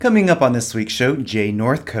Coming up on this week's show, Jay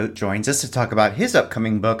Northcote joins us to talk about his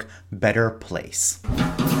upcoming book, Better Place.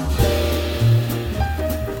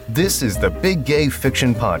 This is the Big Gay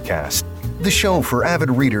Fiction Podcast, the show for avid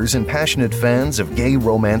readers and passionate fans of gay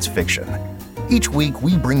romance fiction. Each week,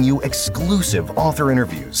 we bring you exclusive author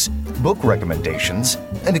interviews, book recommendations,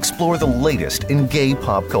 and explore the latest in gay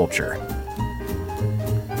pop culture.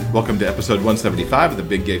 Welcome to episode 175 of the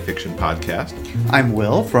Big Gay Fiction Podcast. I'm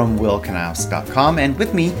Will from willknaus.com, and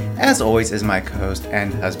with me, as always, is my co-host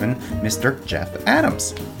and husband, Mr. Jeff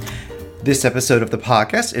Adams. This episode of the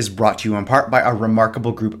podcast is brought to you in part by a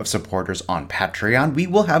remarkable group of supporters on Patreon. We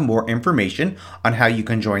will have more information on how you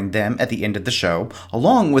can join them at the end of the show,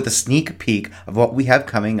 along with a sneak peek of what we have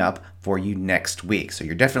coming up for you next week. So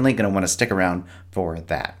you're definitely going to want to stick around for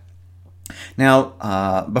that.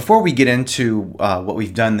 Now, before we get into what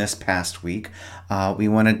we've done this past week, we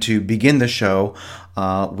wanted to begin the show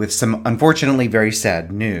with some unfortunately very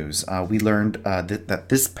sad news. We learned that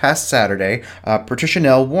this past Saturday, Patricia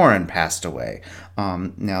Nell Warren passed away.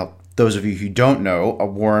 Now, those of you who don't know,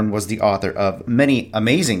 Warren was the author of many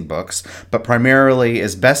amazing books, but primarily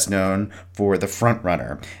is best known for The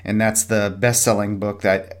Frontrunner, and that's the best-selling book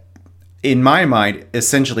that, in my mind,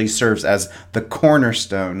 essentially serves as the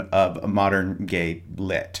cornerstone of modern gay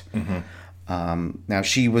lit. Mm-hmm. Now,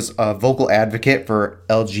 she was a vocal advocate for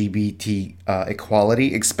LGBT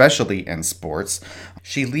equality, especially in sports.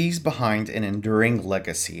 She leaves behind an enduring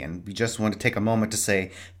legacy, and we just want to take a moment to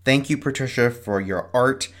say thank you, Patricia, for your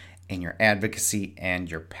art and your advocacy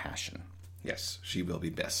and your passion. Yes, she will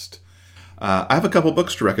be missed. I have a couple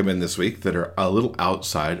books to recommend this week that are a little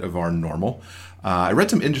outside of our normal. I read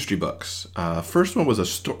some industry books. First one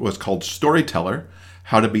was called Storyteller: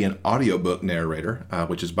 How to Be an Audiobook Narrator,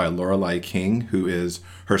 which is by Lorelei King, who is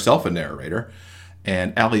herself a narrator,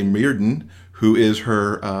 and Allie Mearden, who is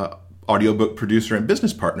her audiobook producer and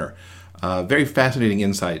business partner. Very fascinating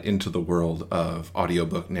insight into the world of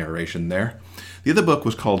audiobook narration there. The other book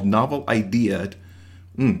was called Novel Idea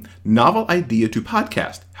to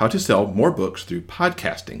Podcast: How to Sell More Books Through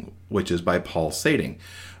Podcasting, which is by Paul Sading.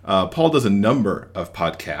 Paul does a number of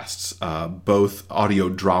podcasts, both audio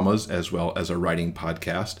dramas as well as a writing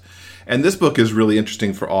podcast. And this book is really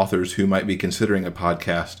interesting for authors who might be considering a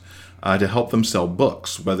podcast to help them sell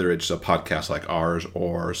books, whether it's a podcast like ours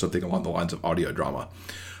or something along the lines of audio drama.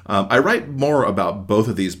 I write more about both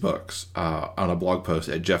of these books on a blog post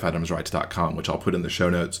at jeffadamswrites.com, which I'll put in the show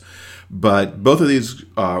notes. But both of these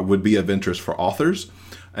would be of interest for authors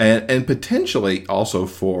and potentially also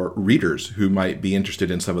for readers who might be interested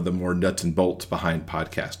in some of the more nuts and bolts behind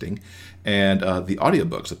podcasting and the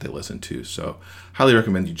audiobooks that they listen to. So highly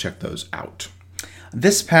recommend you check those out.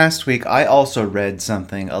 This past week, I also read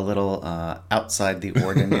something a little outside the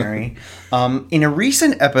ordinary. In a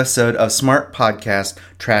recent episode of Smart Podcast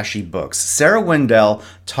Trashy Books, Sarah Wendell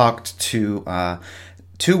talked to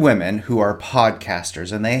two women who are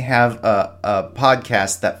podcasters, and they have a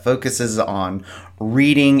podcast that focuses on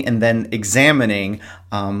reading and then examining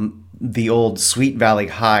the old Sweet Valley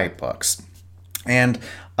High books. And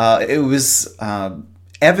it was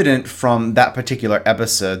evident from that particular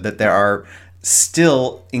episode that there are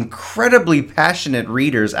still incredibly passionate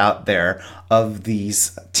readers out there of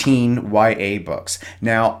these teen YA books.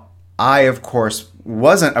 Now, I, of course,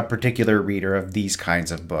 wasn't a particular reader of these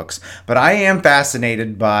kinds of books, but I am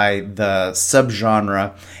fascinated by the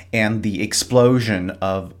subgenre and the explosion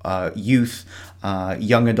of youth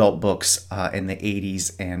young adult books in the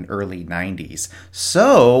 80s and early 90s.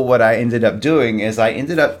 So what I ended up doing is I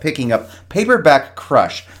ended up picking up Paperback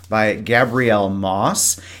Crush by Gabrielle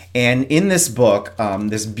Moss. And in this book,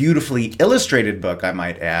 this beautifully illustrated book, I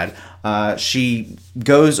might add, she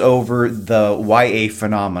goes over the YA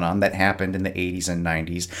phenomenon that happened in the 80s and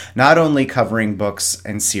 90s, not only covering books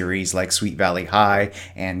and series like Sweet Valley High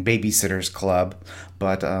and Babysitter's Club,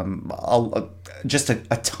 but just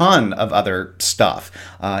a ton of other stuff,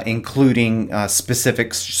 including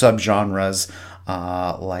specific subgenres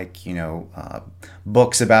like,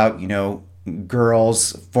 books about,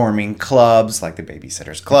 girls forming clubs like the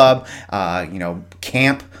Babysitter's Club,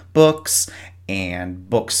 camp books, and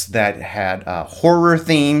books that had horror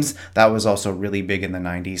themes. That was also really big in the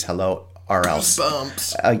 90s. Hello, R.L.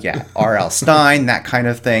 R.L. Stein, that kind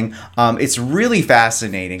of thing. It's really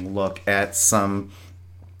fascinating look at some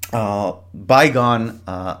bygone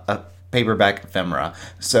paperback ephemera.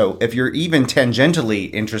 So if you're even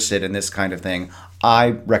tangentially interested in this kind of thing, I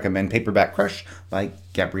recommend Paperback Crush by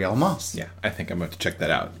Gabrielle Moss. Yeah, I think I'm going to check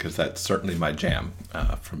that out because that's certainly my jam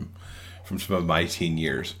from some of my teen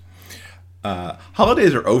years.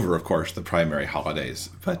 Holidays are over, of course, the primary holidays.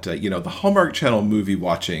 But, the Hallmark Channel movie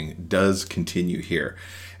watching does continue here.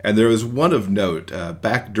 And there was one of note.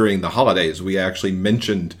 Back during the holidays, we actually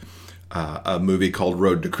mentioned a movie called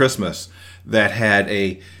Road to Christmas that had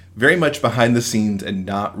a very much behind the scenes and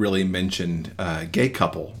not really mentioned gay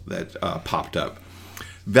couple that popped up.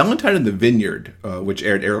 Valentine in the Vineyard, which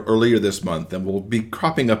aired earlier this month and will be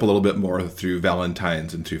cropping up a little bit more through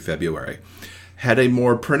Valentine's and through February, had a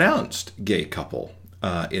more pronounced gay couple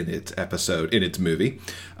in its movie.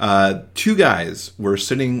 Two guys were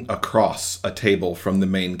sitting across a table from the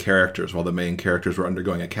main characters while the main characters were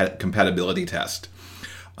undergoing a compatibility test.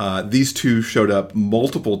 These two showed up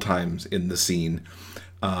multiple times in the scene.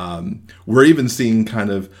 We're even seeing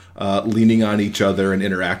kind of leaning on each other and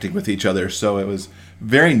interacting with each other. So it was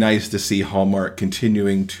very nice to see Hallmark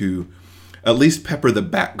continuing to at least pepper the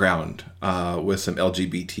background with some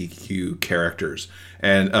LGBTQ characters.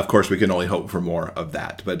 And of course, we can only hope for more of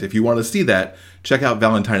that. But if you want to see that, check out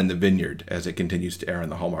Valentine in the Vineyard as it continues to air on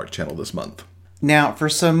the Hallmark Channel this month. Now, for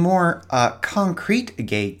some more concrete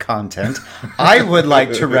gay content, I would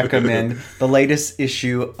like to recommend the latest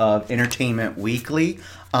issue of Entertainment Weekly.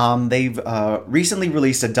 They've recently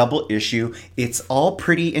released a double issue. It's all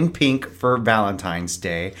pretty in pink for Valentine's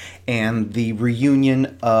Day, and the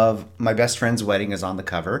reunion of My Best Friend's Wedding is on the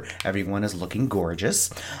cover. Everyone is looking gorgeous.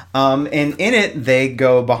 And in it, they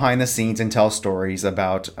go behind the scenes and tell stories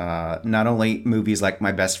about not only movies like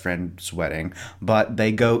My Best Friend's Wedding, but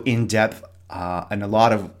they go in depth and a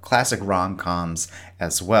lot of classic rom-coms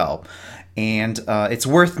as well. And it's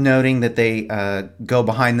worth noting that they go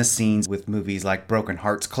behind the scenes with movies like Broken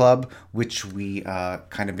Hearts Club, which we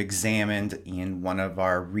kind of examined in one of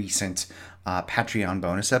our recent Patreon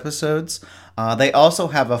bonus episodes. They also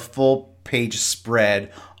have a full-page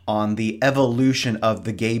spread on the evolution of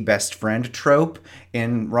the gay best friend trope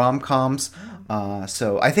in rom-coms.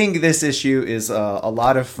 So I think this issue is a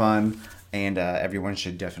lot of fun. And everyone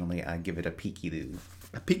should definitely give it a peeky-loo.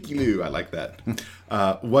 A peeky-loo, I like that.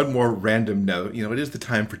 One more random note. It is the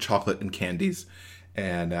time for chocolate and candies.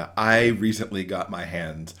 And I recently got my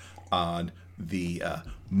hands on the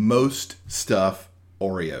Most Stuff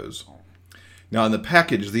Oreos. Now, in the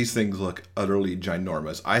package, these things look utterly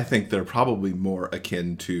ginormous. I think they're probably more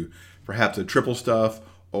akin to perhaps a triple stuff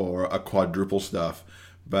or a quadruple stuff.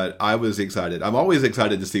 But I was excited. I'm always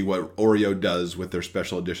excited to see what Oreo does with their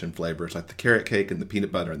special edition flavors, like the carrot cake and the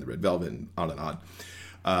peanut butter and the red velvet and on and on.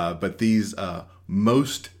 But these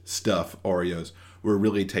Most Stuff Oreos were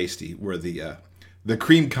really tasty, where the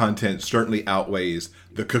cream content certainly outweighs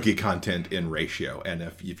the cookie content in ratio. And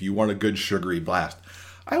if you want a good sugary blast,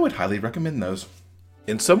 I would highly recommend those.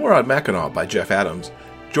 In Somewhere on Mackinac by Jeff Adams,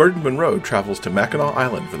 Jordan Monroe travels to Mackinac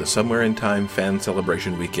Island for the Somewhere in Time fan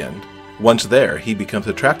celebration weekend. Once there, he becomes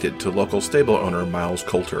attracted to local stable owner Miles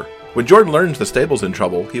Coulter. When Jordan learns the stable's in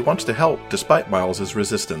trouble, he wants to help despite Miles'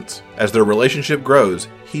 resistance. As their relationship grows,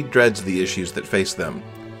 he dreads the issues that face them.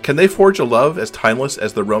 Can they forge a love as timeless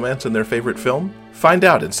as the romance in their favorite film? Find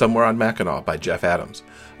out in Somewhere on Mackinac by Jeff Adams.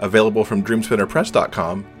 Available from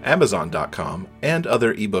DreamSpinnerPress.com, Amazon.com, and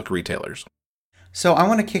other ebook retailers. So I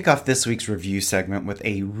want to kick off this week's review segment with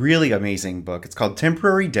a really amazing book. It's called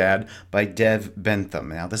Temporary Dad by Dev Bentham.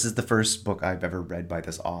 Now, this is the first book I've ever read by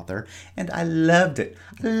this author, and I loved it.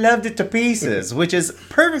 I loved it to pieces, which is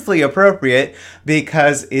perfectly appropriate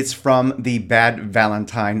because it's from the Bad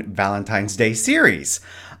Valentine Valentine's Day series.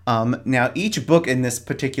 Now, each book in this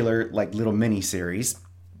particular little mini-series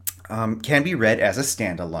can be read as a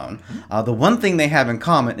standalone. The one thing they have in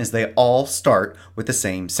common is they all start with the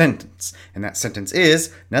same sentence. And that sentence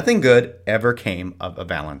is, nothing good ever came of a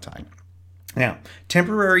Valentine. Now,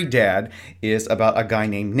 Temporary Dad is about a guy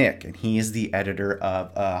named Nick, and he is the editor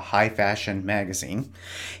of a high fashion magazine.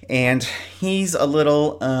 And he's a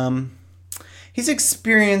little, he's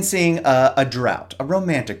experiencing a drought, a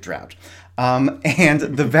romantic drought. And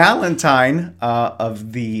the Valentine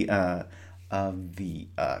of the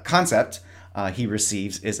concept he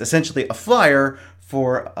receives is essentially a flyer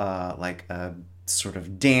for a sort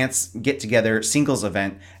of dance get-together singles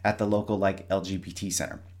event at the local LGBT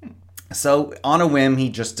center. So on a whim, he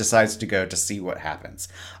just decides to go to see what happens.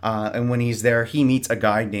 And when he's there, he meets a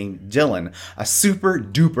guy named Dylan, a super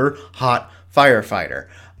duper hot firefighter.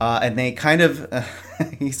 And they kind of,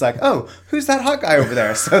 he's like, oh, who's that hot guy over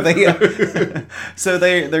there? So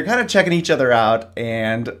they're kind of checking each other out,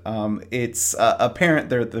 and it's apparent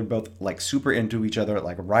they're both super into each other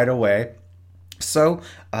right away. So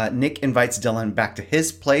Nick invites Dylan back to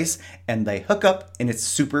his place, and they hook up, and it's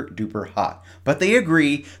super duper hot. But they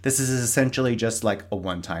agree this is essentially just a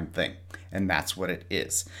one-time thing, and that's what it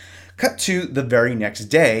is. Cut to the very next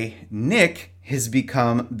day, Nick has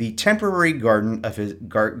become the temporary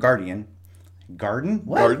guardian Garden?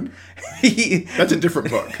 What? Garden? That's a different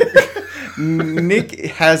book. Nick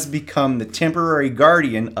has become the temporary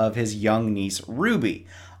guardian of his young niece, Ruby.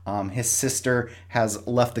 His sister has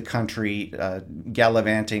left the country,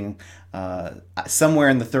 gallivanting somewhere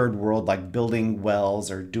in the third world, like building wells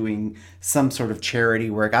or doing some sort of charity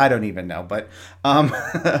work. I don't even know, but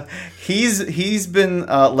he's been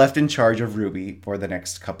left in charge of Ruby for the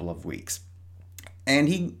next couple of weeks, and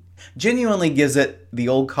he genuinely gives it the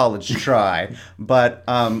old college try, but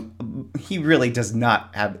he really does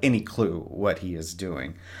not have any clue what he is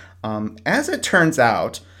doing. As it turns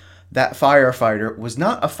out, that firefighter was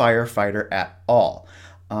not a firefighter at all.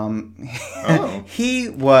 He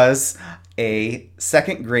was a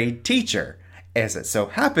second grade teacher. As it so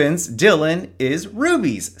happens, Dylan is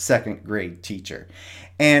Ruby's second grade teacher.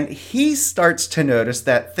 And he starts to notice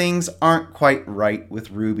that things aren't quite right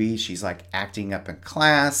with Ruby. She's like acting up in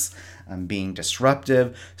class, being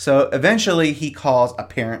disruptive. So eventually he calls a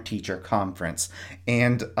parent-teacher conference.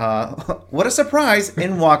 And what a surprise,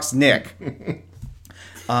 in walks Nick.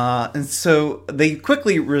 And so they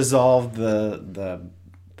quickly resolve the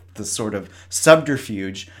sort of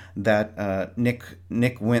subterfuge that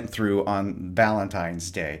Nick went through on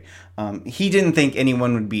Valentine's Day. He didn't think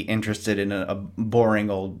anyone would be interested in a boring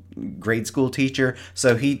old grade school teacher,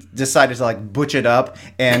 so he decided to like butch it up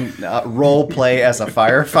and role play as a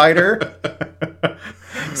firefighter.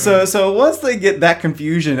 So once they get that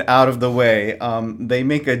confusion out of the way, they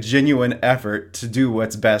make a genuine effort to do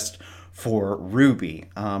what's best for Ruby.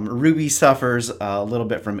 Ruby suffers a little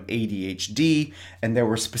bit from ADHD, and there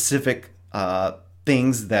were specific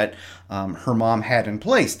things that her mom had in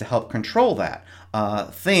place to help control that.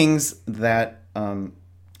 Things that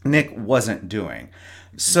Nick wasn't doing.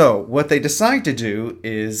 So what they decide to do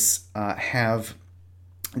is have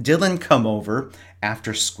Dylan come over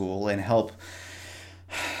after school and help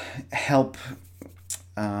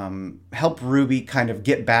Ruby kind of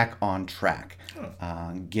get back on track.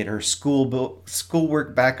 Get her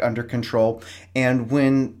schoolwork back under control. And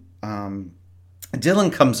when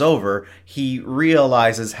Dylan comes over, he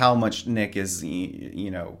realizes how much Nick is,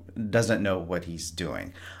 doesn't know what he's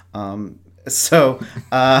doing. So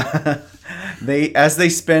as they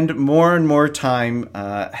spend more and more time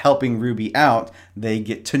helping Ruby out, they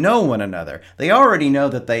get to know one another. They already know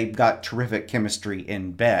that they've got terrific chemistry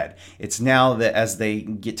in bed. It's now that as they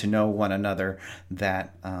get to know one another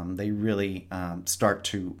that they really start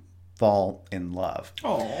to fall in love.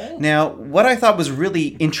 Aww. Now, what I thought was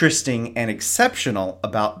really interesting and exceptional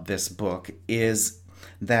about this book is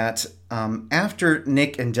that after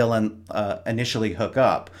Nick and Dylan initially hook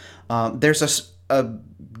up, there's a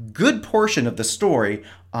good portion of the story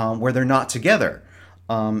where they're not together.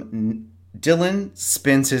 Dylan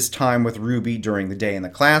spends his time with Ruby during the day in the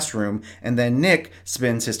classroom, and then Nick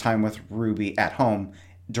spends his time with Ruby at home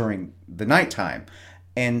during the nighttime.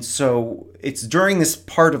 And so it's during this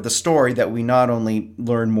part of the story that we not only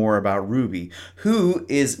learn more about Ruby, who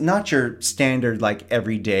is not your standard, like,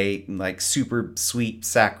 everyday, like, super sweet,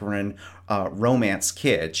 saccharine romance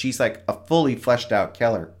kid. She's like a fully fleshed out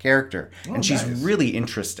character, and she's really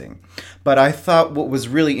interesting. But I thought what was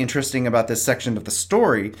really interesting about this section of the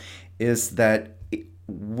story is that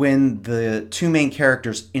when the two main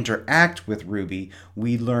characters interact with Ruby,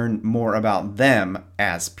 we learn more about them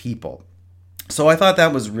as people. So I thought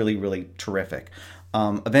that was really, really terrific.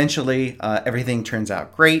 Eventually, everything turns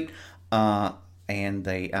out great, and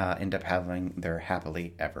they end up having their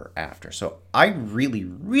happily ever after. So I really,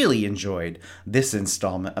 really enjoyed this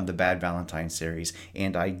installment of the Bad Valentine series,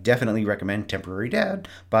 and I definitely recommend Temporary Dad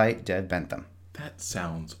by Dev Bentham. That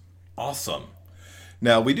sounds awesome.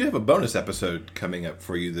 Now, we do have a bonus episode coming up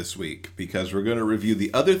for you this week, because we're going to review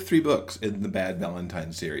the other 3 books in the Bad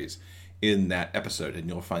Valentine series in that episode, and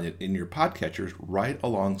you'll find it in your podcatchers right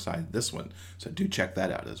alongside this one. So do check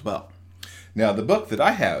that out as well. Now, the book that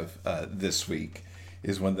I have this week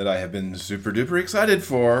is one that I have been super duper excited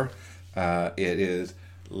for. It is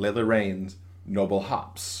Layla Rain's Noble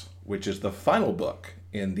Hops, which is the final book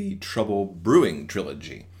in the Trouble Brewing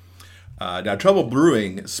trilogy. Now, Trouble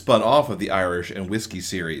Brewing spun off of the Irish and Whiskey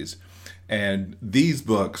series, and these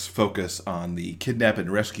books focus on the kidnap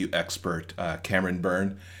and rescue expert Cameron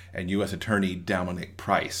Byrne and U.S. Attorney Dominic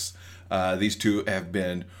Price. These two have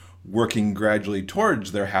been working gradually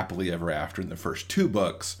towards their happily ever after in the first 2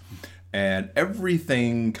 books, and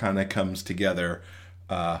everything kind of comes together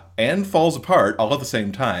and falls apart all at the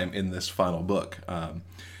same time in this final book.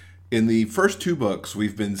 In the first 2 books,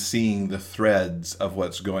 we've been seeing the threads of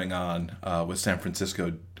what's going on with San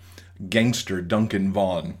Francisco gangster Duncan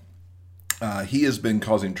Vaughn. He has been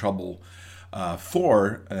causing trouble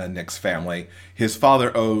for Nick's family. His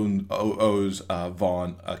father owes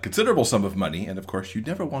Vaughn a considerable sum of money, and of course, you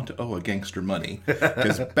never want to owe a gangster money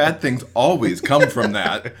because bad things always come from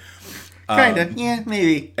that. Kinda, yeah,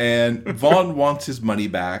 maybe. And Vaughn wants his money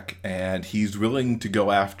back, and he's willing to go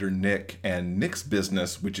after Nick and Nick's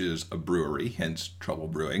business, which is a brewery, hence Trouble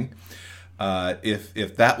Brewing,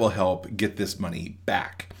 if that will help get this money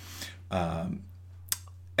back.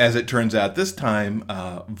 As it turns out, this time,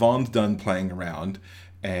 Vaughn's done playing around,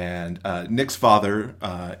 and Nick's father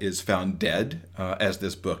is found dead as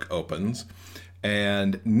this book opens,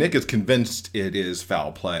 and Nick is convinced it is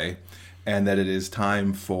foul play, and that it is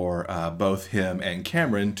time for both him and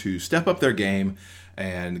Cameron to step up their game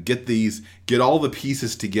and get all the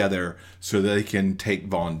pieces together so they can take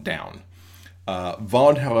Vaughn down.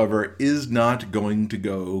 Vaughn, however, is not going to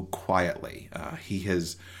go quietly. He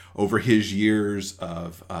has, over his years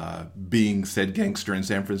of being said gangster in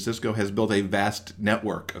San Francisco, has built a vast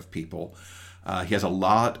network of people. He has a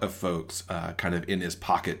lot of folks kind of in his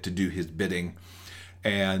pocket to do his bidding.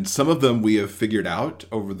 And some of them we have figured out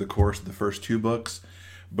over the course of the first 2 books.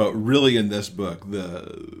 But really in this book,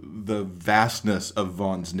 the vastness of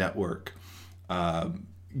Vaughn's network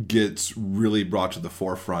gets really brought to the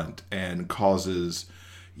forefront and causes,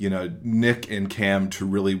 Nick and Cam to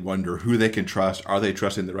really wonder who they can trust. Are they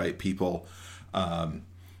trusting the right people?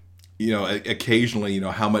 Occasionally,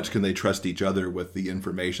 how much can they trust each other with the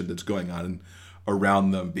information that's going on around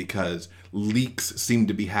them, because leaks seem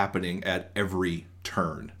to be happening at every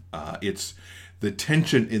turn. It's the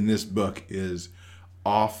tension in this book is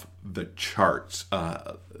off the charts.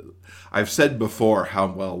 I've said before how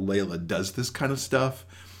well Layla does this kind of stuff,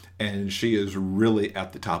 and she is really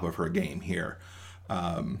at the top of her game here.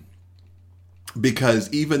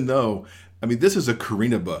 Because even though, this is a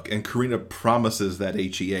Karina book, and Karina promises that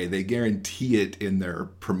HEA, they guarantee it in their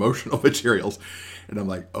promotional materials. And I'm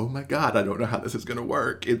like, oh my God, I don't know how this is going to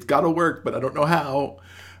work. It's got to work, but I don't know how.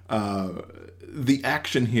 The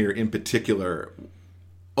action here in particular,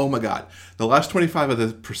 oh my God, the last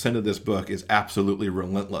 25% of this book is absolutely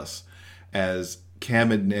relentless, as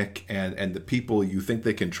Cam and Nick and the people you think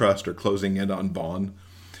they can trust are closing in on Vaughn.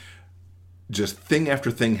 Just thing after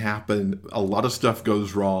thing happen. A lot of stuff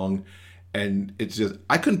goes wrong. And it's just,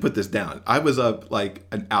 I couldn't put this down. I was up like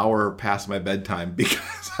an hour past my bedtime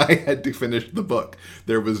because I had to finish the book.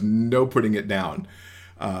 There was no putting it down.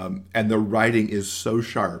 And the writing is so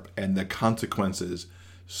sharp and the consequences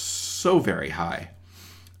so very high.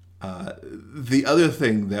 The other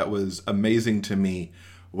thing that was amazing to me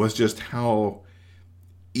was just how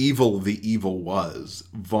evil the evil was.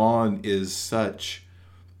 Vaughn is such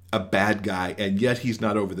a bad guy, and yet he's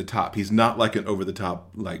not over the top. He's not like an over the top,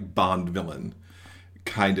 like Bond villain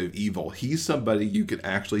kind of evil. He's somebody you could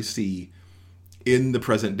actually see in the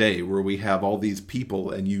present day, where we have all these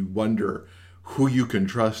people and you wonder who you can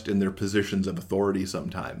trust in their positions of authority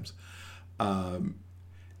sometimes. And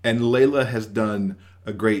Layla has done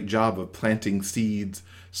a great job of planting seeds,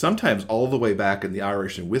 sometimes all the way back in the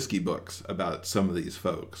Irish and whiskey books about some of these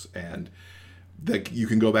folks. And that you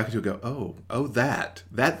can go back to and go, oh,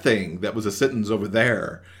 that thing that was a sentence over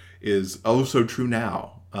there is so true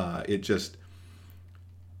now. It's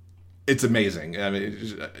amazing.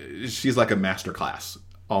 She's like a masterclass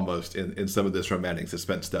almost in some of this romantic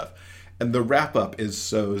suspense stuff. And the wrap up is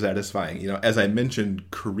so satisfying. As I mentioned,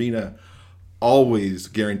 Karina always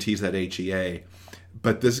guarantees that HEA,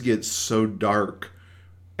 but this gets so dark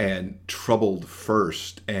and troubled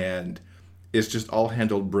first, and it's just all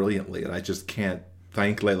handled brilliantly, and I just can't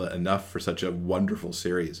thank Layla enough for such a wonderful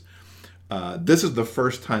series. This is the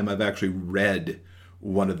first time I've actually read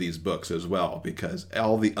one of these books as well, because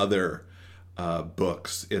all the other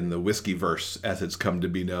books in the Whiskeyverse, as it's come to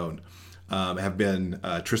be known, have been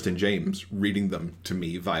Tristan James reading them to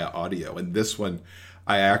me via audio. And this one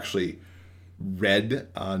I actually read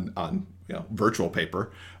on virtual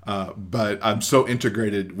paper, but I'm so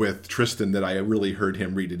integrated with Tristan that I really heard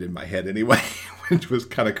him read it in my head anyway, which was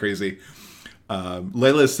kind of crazy.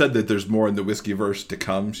 Layla has said that there's more in the Whiskeyverse to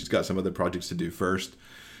come. She's got some other projects to do first,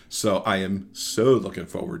 so I am so looking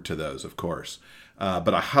forward to those, of course.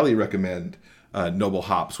 But I highly recommend Noble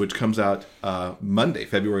Hops, which comes out Monday,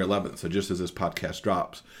 February 11th, so just as this podcast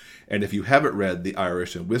drops. And if you haven't read the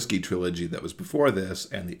Irish and Whiskey trilogy that was before this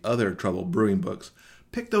and the other Trouble Brewing books,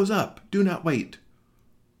 pick those up. Do not wait.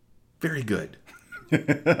 Very good.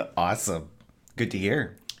 Awesome. Good to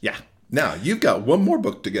hear. Yeah. Now, you've got one more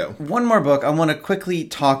book to go. One more book. I want to quickly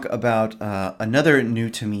talk about another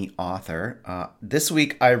new-to-me author. This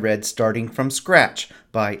week I read Starting from Scratch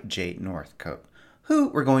by Jay Northcote, who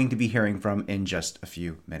we're going to be hearing from in just a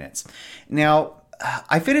few minutes. Now,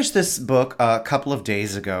 I finished this book a couple of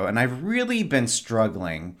days ago, and I've really been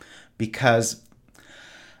struggling because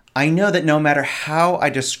I know that no matter how I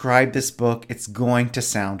describe this book, it's going to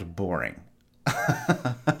sound boring.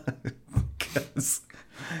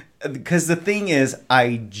 Because the thing is,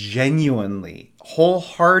 I genuinely,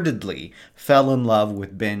 wholeheartedly fell in love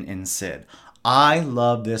with Ben and Sid. I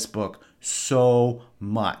love this book so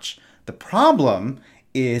much. The problem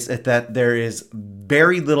is that there is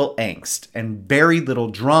very little angst and very little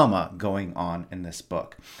drama going on in this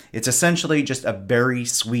book. It's essentially just a very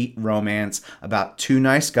sweet romance about two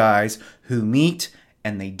nice guys who meet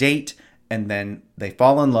and they date and then they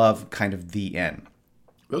fall in love, kind of the end.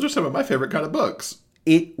 Those are some of my favorite kind of books.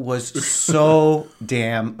 It was so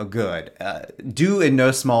damn good, due in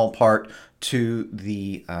no small part to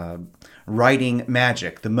the writing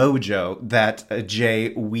magic, the mojo that Jay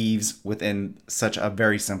weaves within such a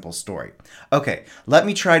very simple story. Okay, let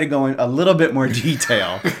me try to go in a little bit more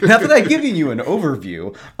detail. Now that I've given you an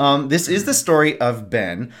overview, this is the story of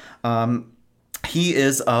Ben. He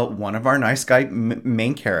is one of our nice guy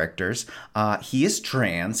main characters. He is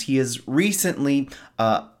trans. He has recently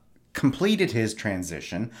completed his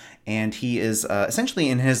transition, and he is essentially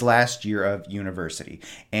in his last year of university.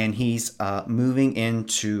 And he's moving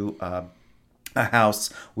into a house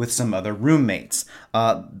with some other roommates.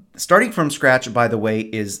 Starting from scratch, by the way,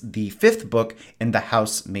 is the 5th book in the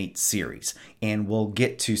Housemate series. And we'll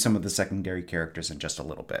get to some of the secondary characters in just a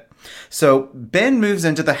little bit. So Ben moves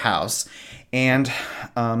into the house, and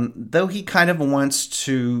though he kind of wants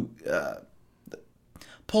to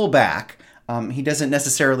pull back, he doesn't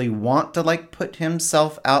necessarily want to put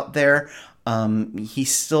himself out there.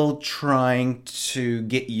 He's still trying to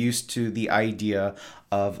get used to the idea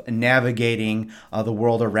of navigating the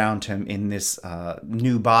world around him in this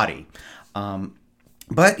new body.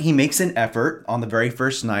 But he makes an effort on the very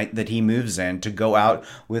first night that he moves in to go out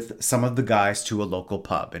with some of the guys to a local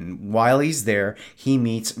pub. And while he's there, he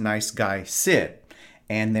meets nice guy Sid.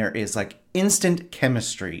 And there is instant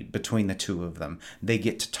chemistry between the two of them. They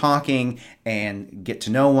get to talking and get to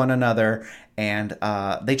know one another, and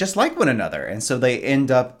they just like one another. And so they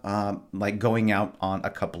end up going out on a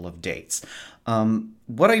couple of dates.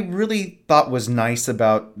 What I really thought was nice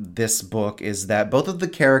about this book is that both of the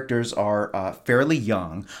characters are fairly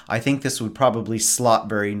young. I think this would probably slot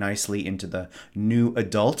very nicely into the new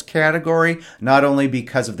adult category, not only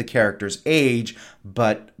because of the character's age,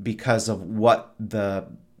 but because of what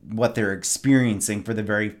they're experiencing for the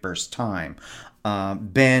very first time.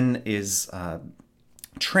 Ben is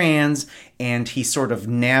trans, and he's sort of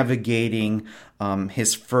navigating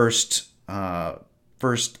his first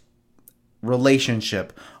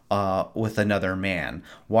relationship with another man,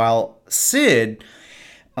 while Sid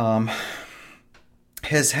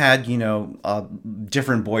has had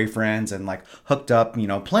different boyfriends and hooked up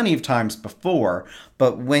plenty of times before.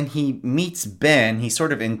 But when he meets Ben, he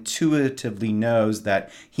sort of intuitively knows that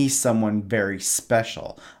he's someone very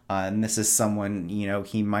special, and this is someone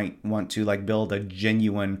he might want to build a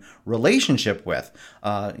genuine relationship with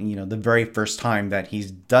the very first time that he's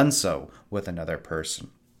done so with another person.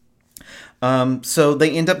 So they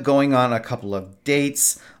end up going on a couple of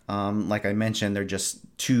dates. Like I mentioned, they're just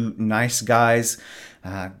two nice guys,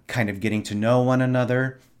 kind of getting to know one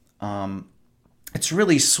another. It's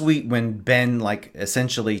really sweet when Ben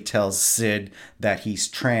essentially tells Sid that he's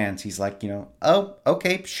trans. He's like, oh,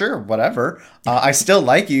 okay, sure, whatever. I still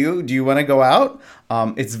like you. Do you want to go out?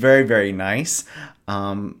 It's very, very nice.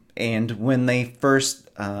 And when they first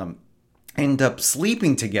end up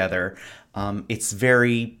sleeping together, it's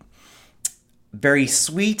very, very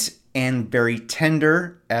sweet and very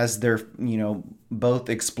tender as they're, both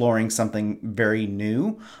exploring something very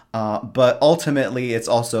new. But ultimately, it's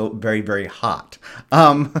also very, very hot.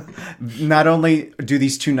 Not only do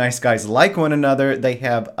these two nice guys like one another, they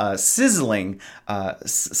have sizzling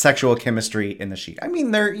sexual chemistry in the sheet. I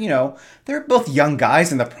mean, they're both young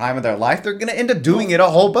guys in the prime of their life. They're going to end up doing it a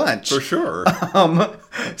whole bunch. For sure.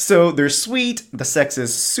 So they're sweet. The sex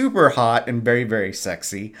is super hot and very, very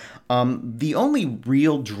sexy. The only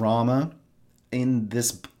real drama in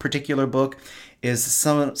this particular book is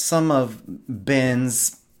some of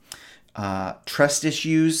Ben's trust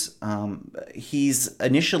issues. He's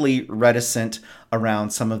initially reticent around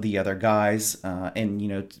some of the other guys, and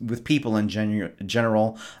with people in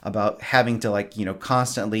general, about having to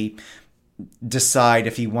constantly decide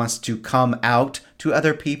if he wants to come out to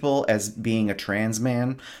other people as being a trans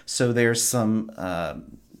man. So there's some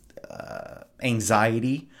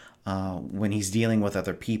anxiety when he's dealing with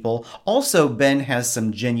other people. Also, Ben has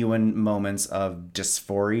some genuine moments of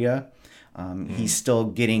dysphoria. He's still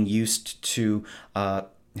getting used to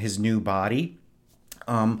his new body.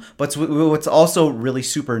 But what's also really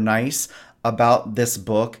super nice about this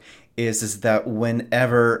book is that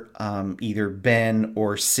whenever either Ben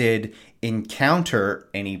or Sid encounter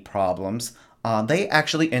any problems, they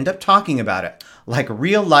actually end up talking about it like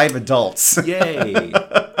real live adults. Yay!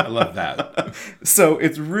 I love that. So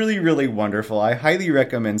it's really, really wonderful. I highly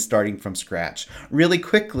recommend starting from scratch. Really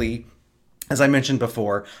quickly, as I mentioned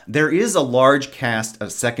before, there is a large cast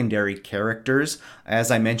of secondary characters.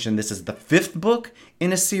 As I mentioned, this is the 5th book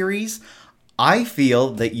in a series. I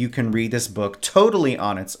feel that you can read this book totally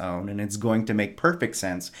on its own, and it's going to make perfect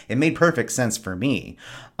sense. It made perfect sense for me.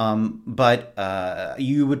 But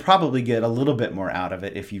you would probably get a little bit more out of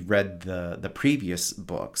it if you read the previous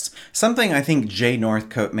books. Something I think Jay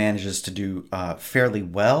Northcote manages to do fairly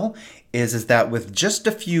well is that with just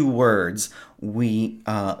a few words, we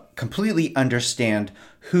completely understand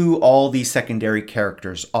who all these secondary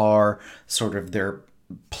characters are, sort of their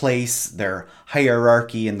place, their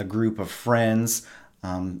hierarchy in the group of friends.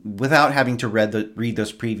 Without having to read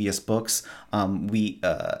those previous books, we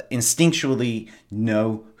instinctually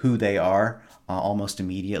know who they are almost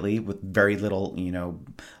immediately with very little,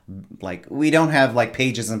 like we don't have like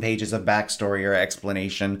pages and pages of backstory or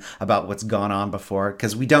explanation about what's gone on before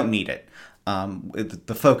because we don't need it.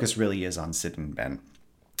 The focus really is on Sid and Ben.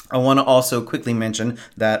 I want to also quickly mention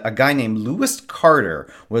that a guy named Lewis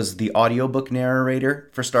Carter was the audiobook narrator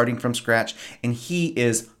for Starting From Scratch, and he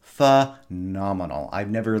is phenomenal. I've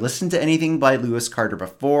never listened to anything by Lewis Carter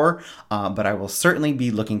before, but I will certainly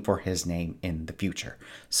be looking for his name in the future.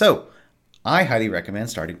 So, I highly recommend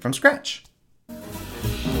Starting From Scratch.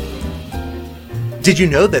 Did you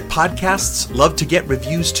know that podcasts love to get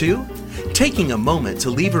reviews too? Taking a moment to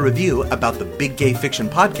leave a review about the Big Gay Fiction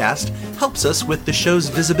podcast helps us with the show's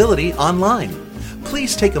visibility online.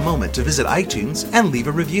 Please take a moment to visit iTunes and leave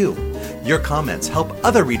a review. Your comments help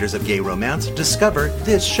other readers of gay romance discover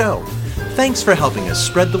this show. Thanks for helping us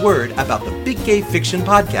spread the word about the Big Gay Fiction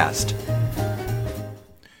podcast.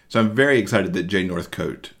 So I'm very excited that Jay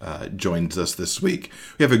Northcote joins us this week.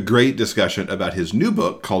 We have a great discussion about his new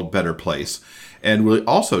book called Better Place. And we'll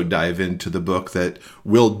also dive into the book that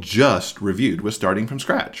Will just reviewed with Starting From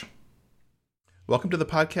Scratch. Welcome to the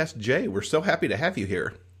podcast, Jay. We're so happy to have you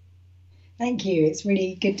here. Thank you. It's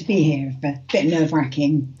really good to be here. A bit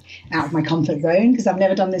nerve-wracking, out of my comfort zone, because I've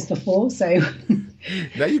never done this before. So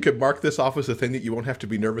now you could mark this off as a thing that you won't have to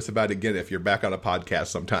be nervous about again if you're back on a podcast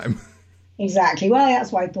sometime. Exactly. Well,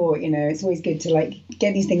 that's what I thought. It's always good to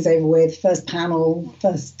get these things over with. First panel,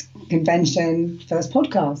 first convention, first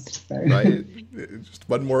podcast. So. Right. Just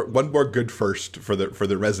one more good first for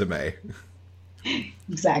the resume.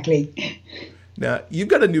 Exactly. Now you've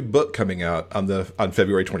got a new book coming out on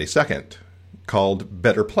February 22nd called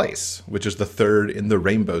Better Place, which is the 3rd in the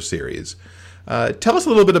Rainbow series. Tell us a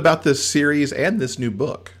little bit about this series and this new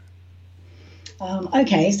book.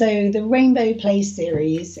 Okay, so the Rainbow Place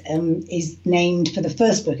series is named for the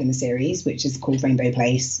first book in the series, which is called Rainbow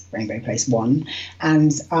Place 1.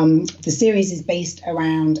 And the series is based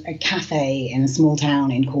around a cafe in a small town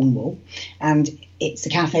in Cornwall. And it's a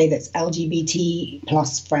cafe that's LGBT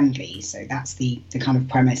plus friendly. So that's the kind of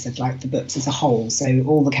premise of the books as a whole. So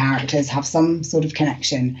all the characters have some sort of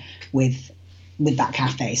connection with that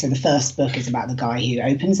cafe. So the first book is about the guy who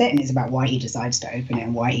opens it, and it's about why he decides to open it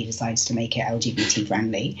and why he decides to make it LGBT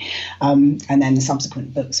friendly. And then the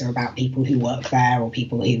subsequent books are about people who work there, or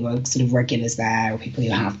people who are sort of regulars there, or people who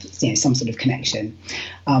have some sort of connection.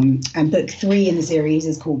 And book 3 in the series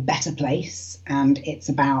is called Better Place, and it's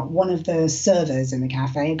about one of the servers in the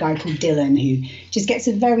cafe, a guy called Dylan, who just gets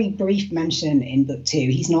a very brief mention in book 2.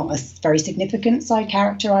 He's not a very significant side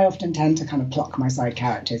character. I often tend to kind of pluck my side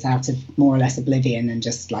characters out of more or less oblivion and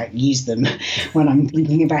just use them when I'm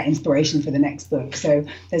thinking about inspiration for the next book. So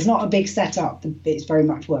there's not a big setup. It very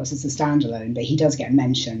much works as a standalone, but he does get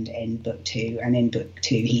mentioned in book 2. And in book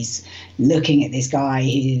 2, he's looking at this guy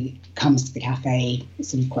who comes to the cafe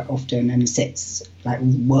sort of quite often and sits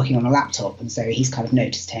working on a laptop, and so he's kind of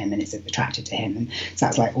noticed him and is attracted to him, and so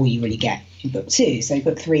that's all you really get in book 2. So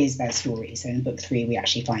book 3 is their story. So in book 3 we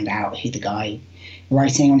actually find out who the guy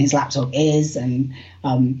writing on his laptop is, and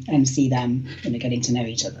see them getting to know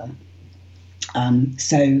each other.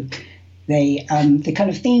 So the kind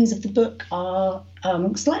of themes of the book are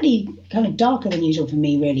slightly kind of darker than usual for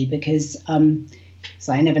me, really, because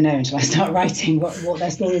so I never know until I start writing what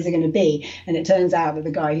their stories are going to be. And it turns out that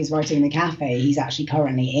the guy who's writing in the cafe, he's actually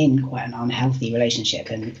currently in quite an unhealthy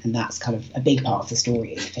relationship. And that's kind of a big part of the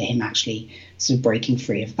story, is for him actually sort of breaking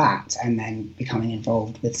free of that and then becoming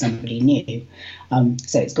involved with somebody new.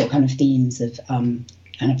 So it's got kind of themes of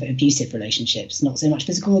kind of abusive relationships, not so much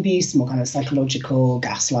physical abuse, more kind of psychological,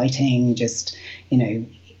 gaslighting, just, you know,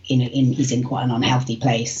 he's in quite an unhealthy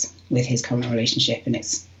place with his current relationship, and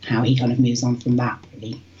it's how he kind of moves on from that,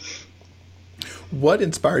 really. What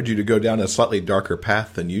inspired you to go down a slightly darker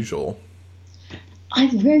path than usual?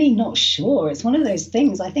 I'm really not sure. It's one of those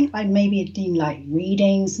things. I think I maybe had been like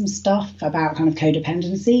reading some stuff about kind of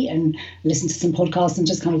codependency and listened to some podcasts and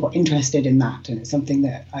just kind of got interested in that. And it's something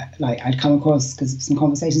that I'd come across because of some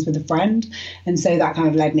conversations with a friend. And so that kind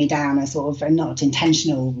of led me down a sort of a not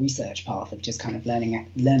intentional research path of just kind of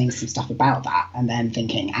learning some stuff about that, and then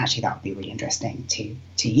thinking actually that would be really interesting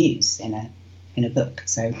to use in a book.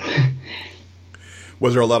 So.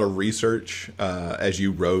 Was there a lot of research as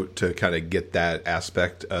you wrote to kind of get that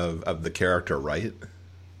aspect of the character right?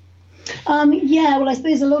 Yeah, well, I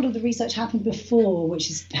suppose a lot of the research happened before, which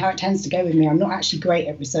is how it tends to go with me. I'm not actually great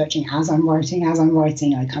at researching as I'm writing. As I'm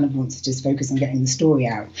writing, I kind of want to just focus on getting the story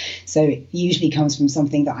out. So it usually comes from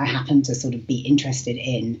something that I happen to sort of be interested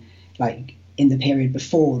in, like in the period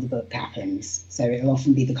before the book happens. So it'll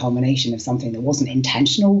often be the culmination of something that wasn't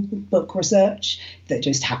intentional book research, that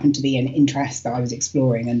just happened to be an interest that I was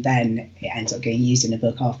exploring, and then it ends up getting used in a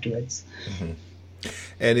book afterwards. Mm-hmm.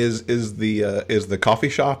 And is the coffee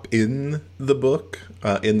shop in the book,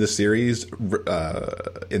 in the series,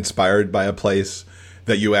 inspired by a place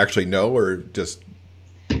that you actually know, or just?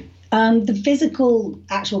 The physical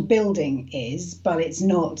actual building is, but it's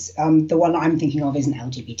not, the one that I'm thinking of isn't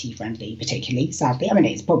LGBT friendly particularly, sadly. I mean,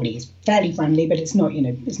 it's fairly friendly, but it's not,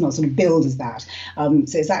 it's not sort of billed as that.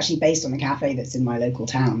 So it's actually based on a cafe that's in my local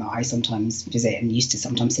town that I sometimes visit and used to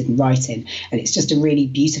sometimes sit and write in. And it's just a really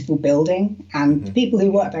beautiful building. And the people who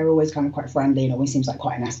work there are always kind of quite friendly, and always seems like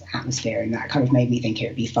quite an atmosphere. And that kind of made me think it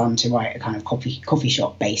would be fun to write a kind of coffee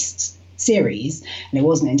shop based series. And it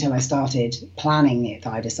wasn't until I started planning it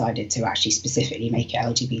that I decided to actually specifically make it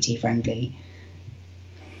LGBT friendly.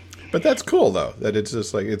 But that's cool though, that it's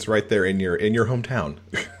just like it's right there in your hometown.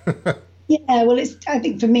 Yeah, well, I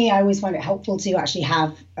think for me, I always find it helpful to actually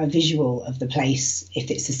have a visual of the place. If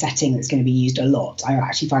it's a setting that's going to be used a lot, I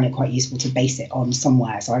actually find it quite useful to base it on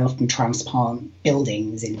somewhere. So I often transplant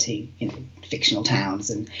buildings into, fictional towns,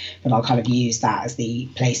 but I'll kind of use that as the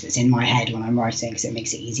place that's in my head when I'm writing, because it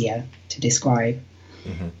makes it easier to describe.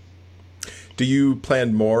 Mm-hmm. Do you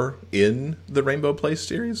plan more in the Rainbow Place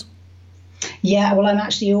series? Yeah, well, I'm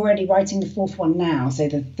actually already writing the fourth one now. So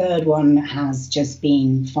the third one has just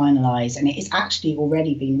been finalised, and it is actually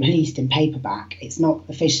already been released in paperback. It's not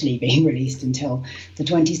officially being released until the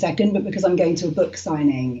 22nd, but because I'm going to a book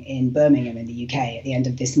signing in Birmingham in the UK at the end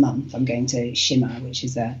of this month, I'm going to Shimmer, which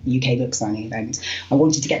is a UK book signing event. I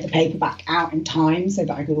wanted to get the paperback out in time so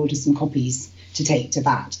that I could order some copies to take to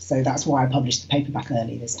that. So that's why I published the paperback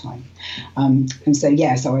early this time. So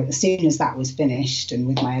as soon as that was finished and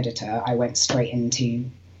with my editor, I went straight into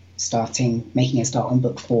making a start on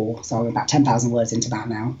book 4. So I'm about 10,000 words into that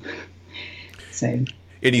now. So,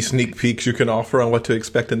 any sneak peeks you can offer on what to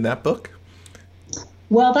expect in that book?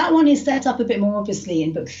 Well, that one is set up a bit more obviously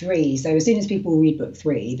in book 3. So as soon as people read book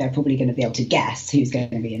 3, they're probably going to be able to guess who's going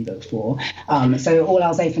to be in book 4. So all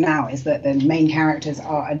I'll say for now is that the main characters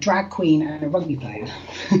are a drag queen and a rugby player.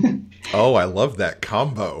 Oh, I love that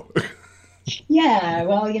combo. Yeah,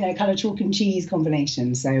 well, kind of chalk and cheese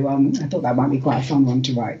combination. So I thought that might be quite a fun one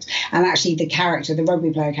to write. And actually the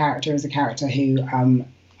rugby player character is a character who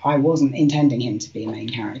I wasn't intending him to be a main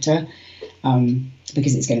character.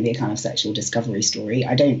 Because it's going to be a kind of sexual discovery story.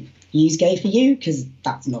 I don't use gay for you because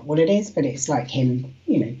that's not what it is, but it's like him,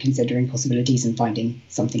 considering possibilities and finding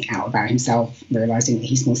something out about himself, realizing that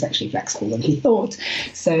he's more sexually flexible than he thought.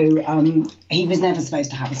 So he was never supposed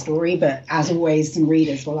to have a story, but as always, some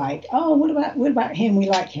readers were like, "Oh, what about him? We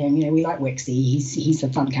like him. We like Wixie. He's a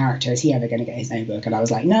fun character. Is he ever going to get his own book?" And I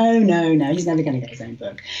was like, "No, he's never going to get his own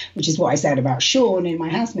book," which is what I said about Sean in my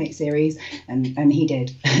Housemate series, and he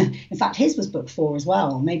did. In fact, his was book 4 as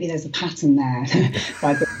well. Maybe there's a pattern there.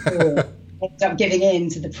 By book 4. I ended up giving in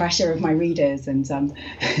to the pressure of my readers and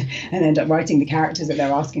end up writing the characters that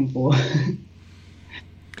they're asking for.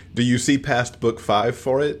 Do you see past book 5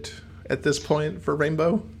 for it at this point for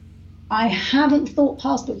Rainbow? I haven't thought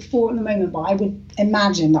past book 4 at the moment, but I would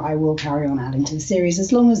imagine that I will carry on adding to the series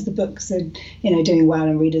as long as the books are, doing well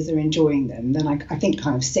and readers are enjoying them. Then I think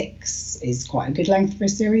kind of 6 is quite a good length for a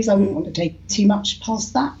series. I wouldn't want to take too much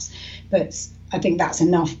past that, but I think that's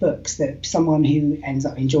enough books that someone who ends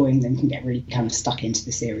up enjoying them can get really kind of stuck into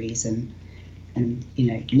the series and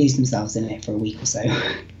lose themselves in it for a week or so.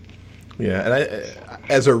 Yeah,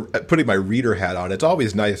 and putting my reader hat on, it's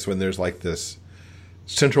always nice when there's like this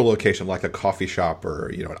central location, like a coffee shop or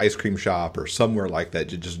an ice cream shop or somewhere like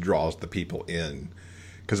that, it just draws the people in.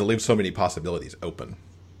 because it leaves so many possibilities open.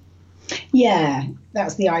 Yeah,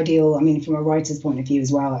 that's the ideal. I mean, from a writer's point of view as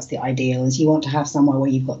well, that's the ideal, is you want to have somewhere where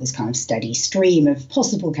you've got this kind of steady stream of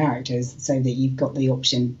possible characters so that you've got the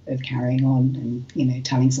option of carrying on and, you know,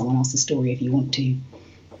 telling someone else's story if you want to.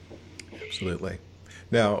 Absolutely.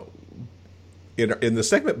 Now, in the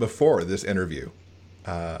segment before this interview,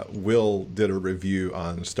 Will did a review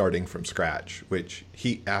on Starting from Scratch, which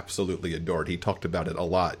he absolutely adored. He talked about it a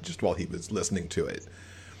lot just while he was listening to it.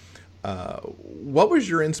 What was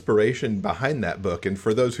your inspiration behind that book? And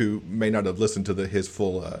for those who may not have listened to his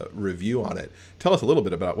full review on it, tell us a little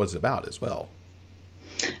bit about what it's about as well.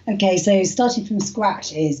 Okay, so Starting from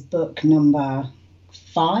Scratch is book number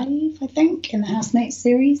 5, I think, in the Housemates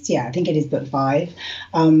series. Yeah, I think it is book 5.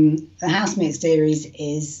 The Housemates series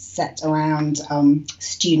is set around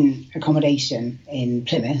student accommodation in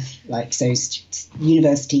Plymouth,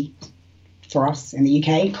 university for us in the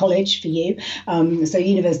UK, college for you. So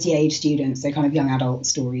university age students, so kind of young adult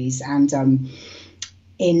stories. And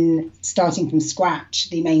in Starting from Scratch,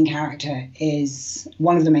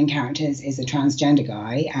 one of the main characters is a transgender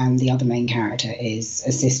guy, and the other main character is a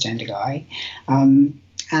cisgender guy.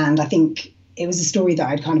 And I think it was a story that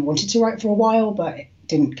I'd kind of wanted to write for a while, but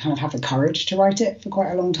didn't kind of have the courage to write it for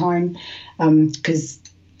quite a long time. Because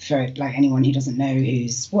for like anyone who doesn't know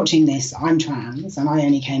who's watching this, I'm trans, and I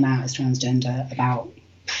only came out as transgender about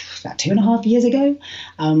 2.5 years ago.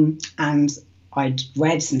 And I'd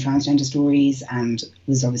read some transgender stories and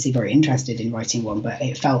was obviously very interested in writing one, but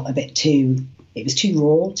it felt it was too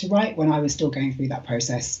raw to write when I was still going through that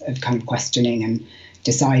process of kind of questioning and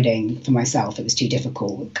deciding for myself. It was too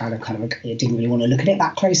difficult. I didn't really want to look at it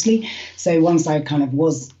that closely. So once I kind of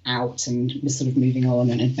was out and was sort of moving on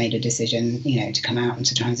and had made a decision, you know, to come out and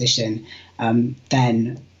to transition,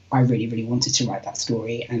 then I really, really wanted to write that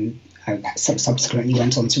story. And I subsequently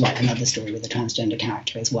went on to write another story with a transgender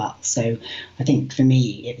character as well. So I think for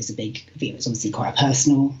me, it was obviously quite a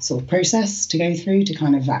personal sort of process to go through to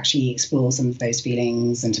kind of actually explore some of those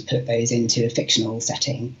feelings and to put those into a fictional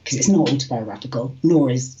setting, because it's not autobiographical, nor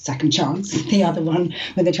is Second Chance, the other one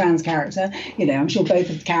with a trans character. You know, I'm sure both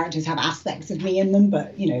of the characters have aspects of me in them,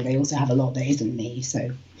 but, you know, they also have a lot that isn't me. So,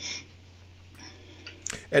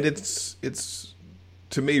 and it's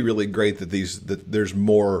to me really great that there's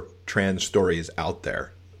more trans stories out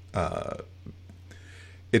there.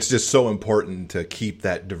 It's just so important to keep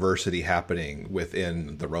that diversity happening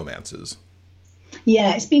within the romances.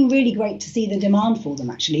 Yeah, it's been really great to see the demand for them,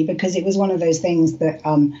 actually, because it was one of those things that,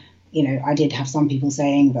 you know, I did have some people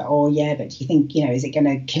saying that, oh, yeah, but do you think, you know, is it going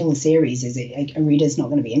to kill the series? Is it a reader's not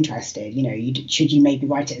going to be interested? You know, should you maybe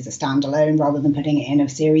write it as a standalone rather than putting it in a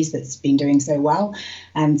series that's been doing so well?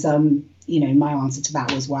 And, you know, my answer to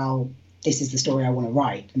that was, well, this is the story I want to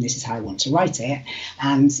write and this is how I want to write it.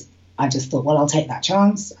 And I just thought, well, I'll take that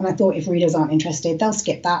chance. And I thought if readers aren't interested, they'll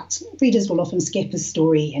skip that. Readers will often skip a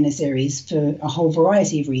story in a series for a whole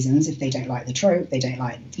variety of reasons. If they don't like the trope, they don't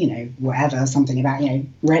like, you know, whatever, something about, you know,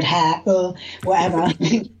 red hair or whatever.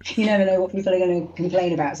 You never know what people are going to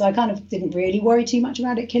complain about. So I kind of didn't really worry too much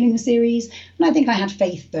about it killing the series. And I think I had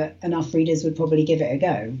faith that enough readers would probably give it a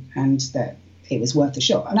go and that it was worth a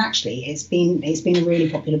shot. And actually, it's been a really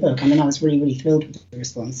popular book. I mean, I was really, really thrilled with the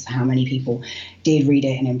response, how many people did read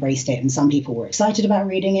it and embraced it. And some people were excited about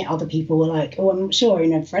reading it. Other people were like, oh, I'm not sure, I've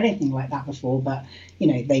never read anything like that before. But, you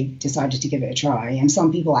know, they decided to give it a try. And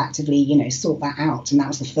some people actively, you know, sought that out. And that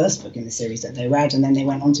was the first book in the series that they read. And then they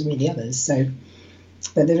went on to read the others. So,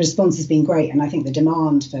 but the response has been great. And I think the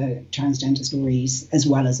demand for transgender stories, as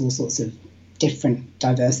well as all sorts of different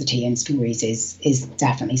diversity in stories, is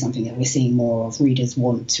definitely something that we're seeing more of. Readers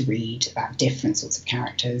want to read about different sorts of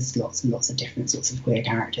characters, lots and lots of different sorts of queer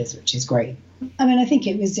characters, which is great. I mean, I think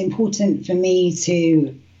it was important for me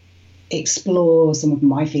to explore some of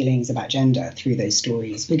my feelings about gender through those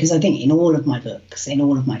stories, because I think in all of my books, in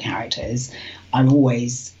all of my characters, I'm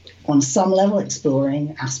always on some level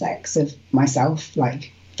exploring aspects of myself,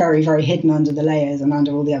 like very, very hidden under the layers and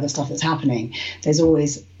under all the other stuff that's happening. There's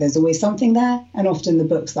always something there, and often the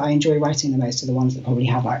books that I enjoy writing the most are the ones that probably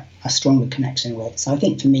have a stronger connection with. So I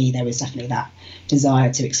think for me there was definitely that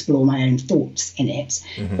desire to explore my own thoughts in it,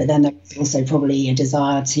 but then there's also probably a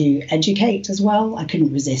desire to educate as well. I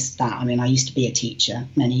couldn't resist that. I mean, I used to be a teacher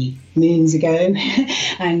many moons ago,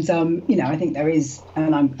 and you know, I think there is,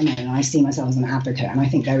 and I see myself as an advocate, and I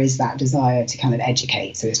think there is that desire to kind of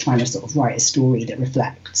educate. So it's trying to sort of write a story that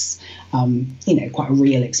reflects, you know, quite a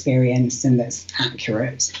real experience and that's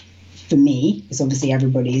accurate. For me, because obviously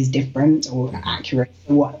everybody is different or accurate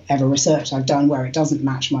for whatever research I've done where it doesn't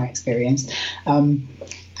match my experience.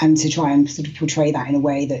 and to try and sort of portray that in a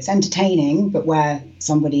way that's entertaining, but where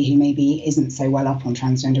somebody who maybe isn't so well up on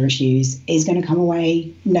transgender issues is going to come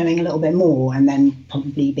away knowing a little bit more and then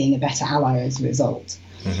probably being a better ally as a result.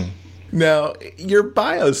 Mm-hmm. Now, your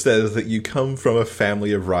bio says that you come from a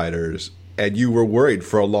family of writers, and you were worried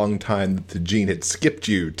for a long time that the gene had skipped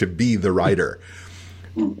you to be the writer.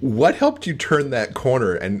 What helped you turn that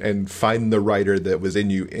corner and find the writer that was in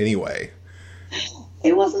you anyway?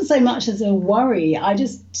 It wasn't so much as a worry. I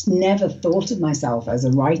just never thought of myself as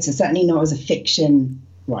a writer, certainly not as a fiction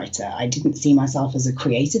writer. I didn't see myself as a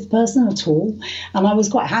creative person at all. And I was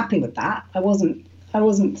quite happy with that. I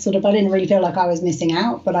didn't really feel like I was missing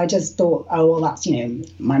out, but I just thought, oh, well, that's,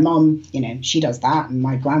 my mom, she does that, and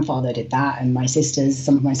my grandfather did that, and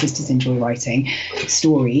some of my sisters enjoy writing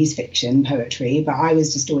stories, fiction, poetry, but I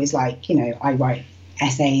was just always like, I write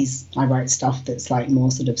essays, I write stuff that's like more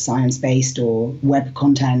sort of science-based or web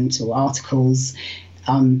content or articles.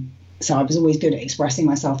 So I was always good at expressing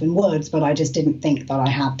myself in words, but I just didn't think that I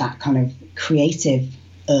had that kind of creative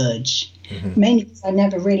urge, mainly because I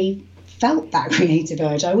never really felt that creative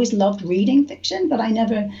urge. I always loved reading fiction, but I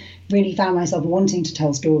never really found myself wanting to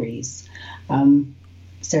tell stories.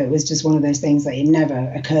 So it was just one of those things that it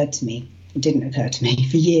never occurred to me. It didn't occur to me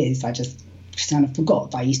for years. I just kind of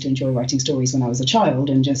forgot that I used to enjoy writing stories when I was a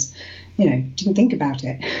child and just, didn't think about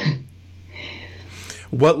it.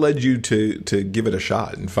 What led you to give it a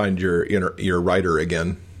shot and find your writer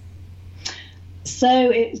again? So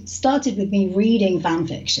it started with me reading fan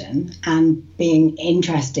fiction and being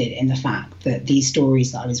interested in the fact that these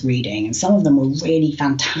stories that I was reading, and some of them were really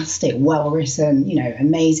fantastic, well-written,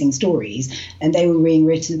 amazing stories, and they were being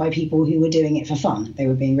written by people who were doing it for fun. They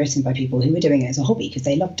were being written by people who were doing it as a hobby because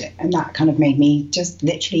they loved it. And that kind of made me just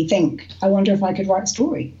literally think, I wonder if I could write a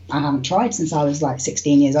story. I haven't tried since I was like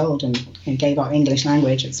 16 years old and gave up English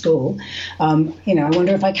language at school. I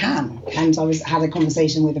wonder if I can. And I had a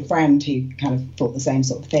conversation with a friend who kind of thought the same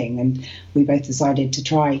sort of thing, and we both decided to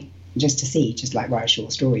try just write a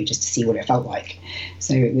short story just to see what it felt like.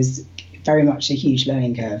 So it was very much a huge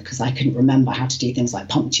learning curve because I couldn't remember how to do things like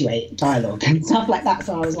punctuate dialogue and stuff like that.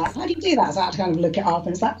 So I was like, how do you do that? So I had to kind of look it up,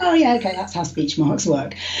 and it's like, oh yeah, okay, that's how speech marks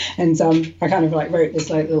work. And I kind of wrote this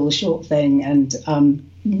little short thing, and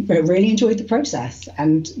really enjoyed the process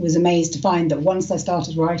and was amazed to find that once I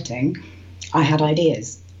started writing, I had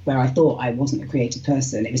ideas where I thought I wasn't a creative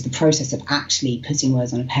person. It was the process of actually putting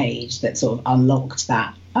words on a page that sort of unlocked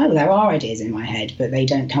that, oh, there are ideas in my head, but they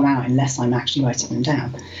don't come out unless I'm actually writing them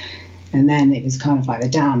down. And then it was kind of like the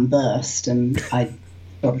dam burst, and I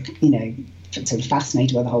got, sort of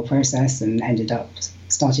fascinated by the whole process and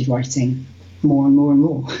started writing more and more and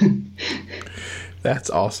more. That's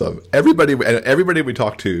awesome. Everybody we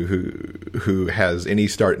talk to who has any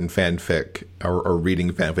start in fanfic or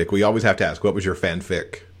reading fanfic, we always have to ask, what was your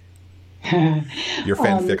fanfic? Your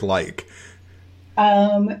fanfic like?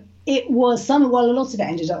 It was a lot of it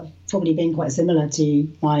ended up probably being quite similar to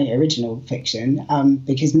my original fiction,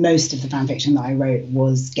 because most of the fan fiction that I wrote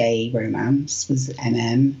was gay romance, was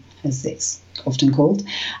MM, as it's often called.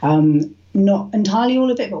 Not entirely all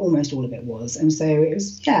of it, but almost all of it was. And so it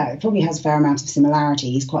was, it probably has a fair amount of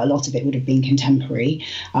similarities. Quite a lot of it would have been contemporary.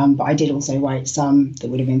 But I did also write some that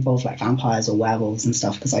would have involved like vampires or werewolves and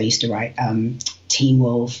stuff, because I used to write Teen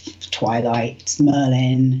Wolf, Twilight,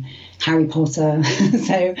 Merlin, Harry Potter.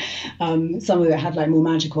 So some of it had like more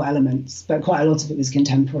magical elements, but quite a lot of it was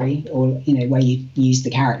contemporary, or, where you use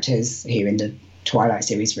the characters here in the Twilight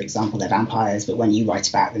series, for example, they're vampires, but when you write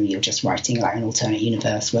about them, you're just writing like an alternate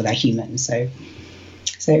universe where they're human. So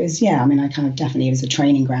it was, I kind of definitely, it was a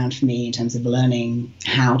training ground for me in terms of learning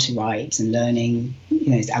how to write and learning,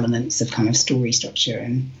 those elements of kind of story structure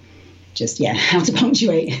and just, how to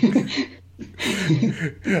punctuate.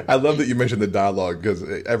 I love that you mentioned the dialogue, because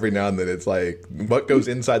every now and then it's like, what goes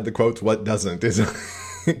inside the quotes, what doesn't,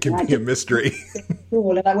 it can be a mystery.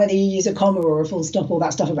 Like whether you use a comma or a full stop, all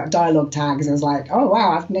that stuff about dialogue tags. I was like, oh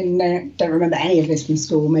wow, I don't remember any of this from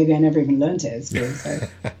school. Maybe I never even learnt it at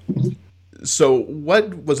school. So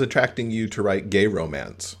what was attracting you to write gay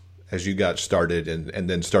romance as you got started and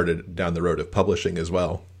then started down the road of publishing as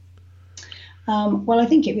well? Well, I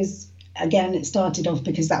think it was, again, it started off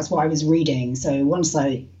because that's what I was reading. So once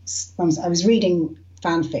I was reading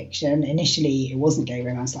fan fiction, initially it wasn't gay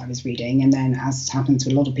romance that I was reading, and then, as happened to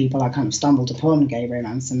a lot of people, I kind of stumbled upon gay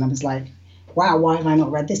romance, and I was like, wow, why have I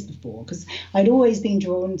not read this before? Because I'd always been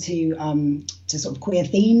drawn to sort of queer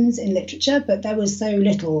themes in literature, but there was so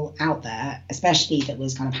little out there, especially that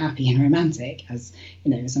was kind of happy and romantic, as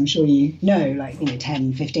I'm sure you know,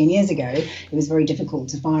 10, 15 years ago, it was very difficult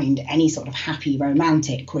to find any sort of happy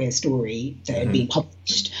romantic queer story that had been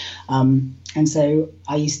published. And so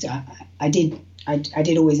I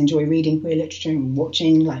did always enjoy reading queer literature and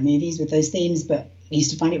watching movies with those themes, but I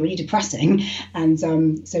used to find it really depressing. And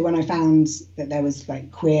so when I found that there was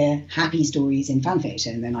queer happy stories in fan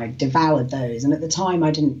fiction, then I devoured those. And at the time,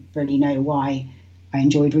 I didn't really know why I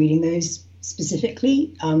enjoyed reading those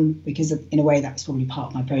specifically, because in a way that was probably part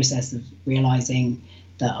of my process of realizing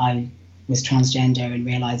that I was transgender and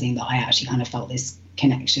realizing that I actually kind of felt this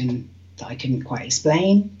connection that I couldn't quite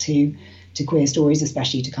explain to queer stories,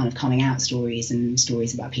 especially to kind of coming out stories and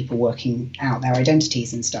stories about people working out their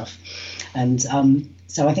identities and stuff. And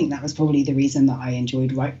so I think that was probably the reason that I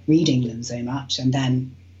enjoyed reading them so much. And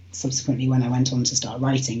then subsequently, when I went on to start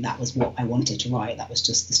writing, that was what I wanted to write. That was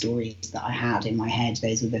just the stories that I had in my head.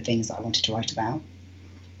 Those were the things that I wanted to write about.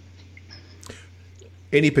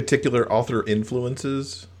 Any particular author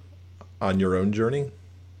influences on your own journey?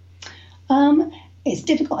 It's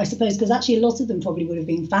difficult, I suppose, because actually a lot of them probably would have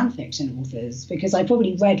been fan fiction authors, because I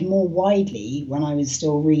probably read more widely when I was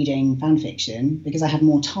still reading fan fiction, because I had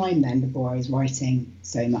more time then before I was writing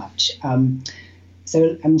so much.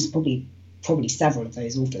 So probably several of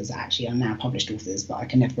those authors actually are now published authors, but I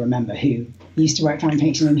can never remember who used to write fan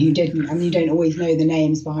fiction and who didn't. And you don't always know the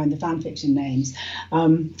names behind the fan fiction names.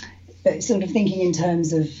 But sort of thinking in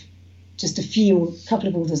terms of just a couple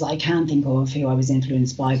of authors I can think of who I was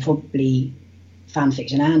influenced by, probably fan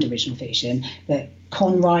fiction and original fiction, but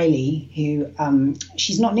Con Riley, who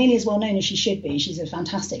she's not nearly as well known as she should be. She's a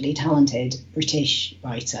fantastically talented British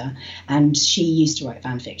writer, and she used to write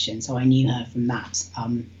fan fiction, so I knew her from that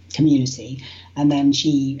community. And then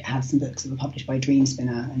she had some books that were published by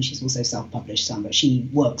Dreamspinner, and she's also self-published some, but she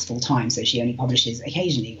works full-time, so she only publishes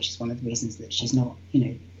occasionally, which is one of the reasons that she's not,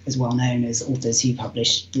 as well known as authors who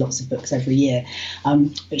publish lots of books every year.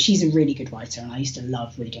 But she's a really good writer, and I used to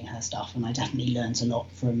love reading her stuff, and I definitely learned a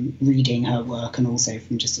lot from reading her work, and also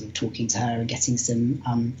from just sort of talking to her and getting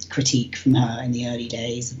some critique from her in the early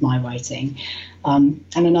days of my writing. And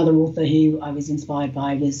another author who I was inspired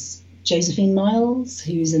by was Josephine Miles,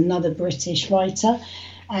 who's another British writer.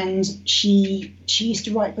 And she used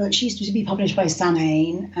to write books. She used to be published by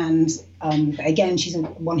Samhain, and but again, she's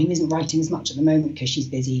one who isn't writing as much at the moment because she's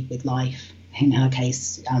busy with life. In her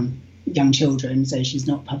case, young children, so she's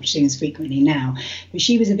not publishing as frequently now. But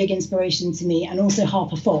she was a big inspiration to me, and also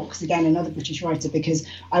Harper Fox, again another British writer, because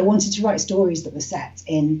I wanted to write stories that were set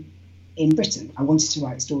in Britain. I wanted to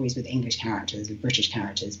write stories with English characters, with British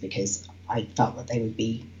characters, because I felt that they would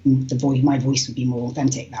be my voice would be more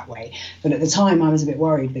authentic that way. But at the time, I was a bit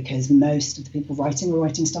worried because most of the people were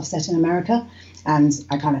writing stuff set in America, and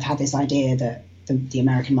I kind of had this idea that the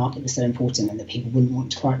American market was so important and that people wouldn't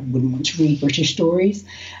want to read British stories,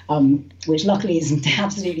 which luckily is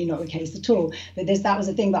absolutely not the case at all. But that was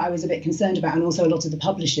a thing that I was a bit concerned about, and also a lot of the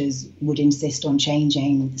publishers would insist on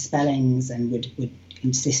changing the spellings and would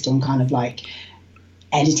insist on kind of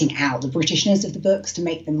editing out the Britishness of the books to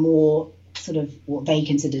make them more sort of what they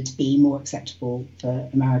considered to be more acceptable for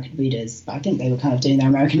American readers. But I think they were kind of doing their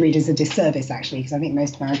American readers a disservice, actually, because I think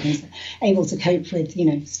most Americans are able to cope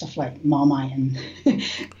with, stuff like Marmite and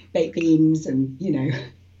baked beans and,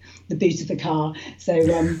 the boot of the car. So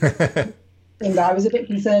thing that I was a bit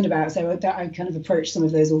concerned about. So I kind of approached some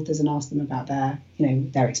of those authors and asked them about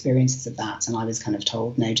their experiences of that. And I was kind of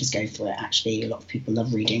told, no, just go for it. Actually, a lot of people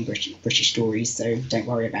love reading British stories, so don't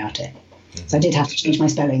worry about it. So I did have to change my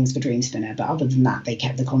spellings for Dreamspinner, but other than that, they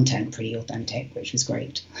kept the content pretty authentic, which was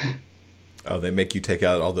great. Oh, they make you take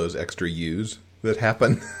out all those extra U's that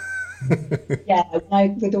happen? Yeah,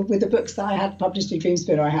 with the books that I had published in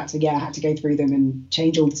Dreamspinner, I had to go through them and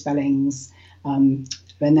change all the spellings.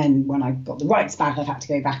 And then when I got the rights back, I've had to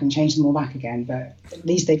go back and change them all back again. But at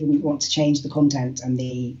least they didn't want to change the content, and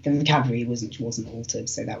the vocabulary wasn't altered,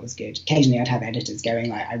 so that was good. Occasionally I'd have editors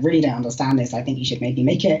going I really don't understand this. I think you should maybe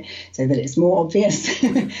make it so that it's more obvious.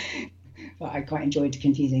 But I quite enjoyed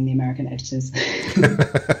confusing the American editors.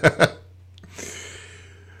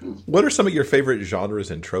 What are some of your favorite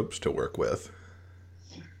genres and tropes to work with?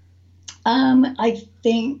 I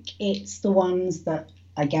think it's the ones that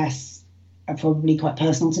I guess are probably quite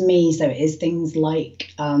personal to me. So it is things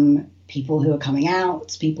like people who are coming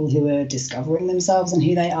out, people who are discovering themselves and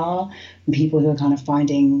who they are, and people who are kind of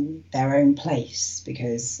finding their own place,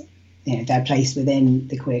 because their place within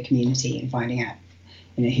the queer community and finding out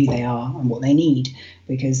who they are and what they need.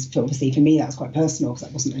 Because obviously for me, that's quite personal, because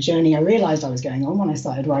that wasn't a journey I realised I was going on when I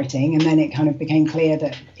started writing. And then it kind of became clear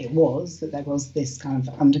that there was this kind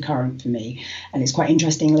of undercurrent for me. And it's quite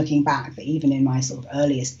interesting looking back that even in my sort of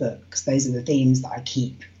earliest books, those are the themes that I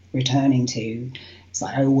keep returning to. It's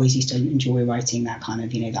like I always used to enjoy writing that kind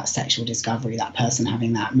of, that sexual discovery, that person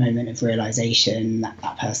having that moment of realization,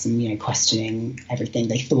 that person, questioning everything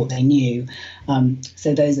they thought they knew.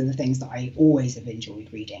 So those are the things that I always have enjoyed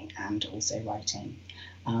reading and also writing.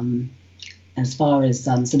 As far as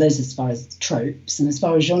tropes, and as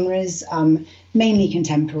far as genres, mainly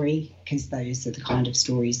contemporary, because those are the kind of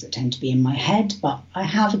stories that tend to be in my head. But I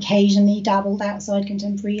have occasionally dabbled outside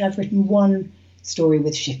contemporary. I've written one story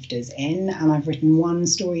with shifters in, and I've written one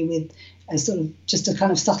story with a sort of just a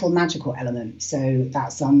kind of subtle magical element. So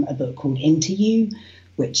that's a book called Into You,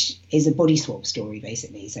 which is a body swap story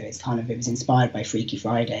basically. So it was inspired by Freaky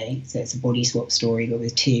Friday. So it's a body swap story, but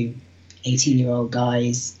with two 18-year-old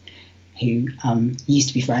guys who used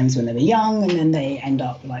to be friends when they were young, and then they end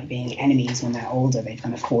up like being enemies when they're older. They've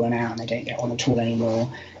kind of fallen out and they don't get on at all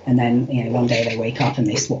anymore. And then one day they wake up and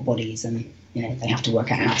they swap bodies, and they have to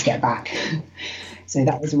work out how to get back. So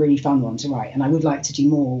that was a really fun one to write, and I would like to do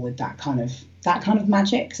more with that kind of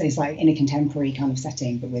magic. So it's like in a contemporary kind of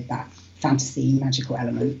setting, but with that fantasy magical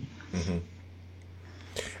element. Mm-hmm.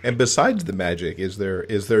 And besides the magic, is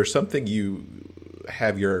there something you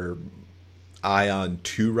have your eye on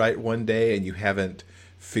to write one day and you haven't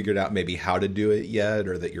figured out maybe how to do it yet,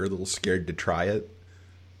 or that you're a little scared to try it?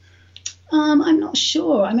 I'm not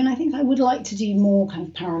sure. I mean, I think I would like to do more kind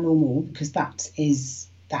of paranormal, because that is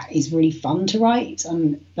really fun to write.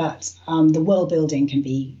 But the world building can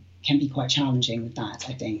be quite challenging with that.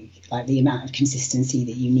 I think, like the amount of consistency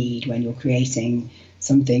that you need when you're creating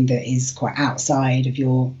something that is quite outside of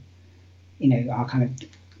your, our kind of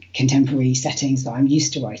contemporary settings that I'm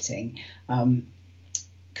used to writing.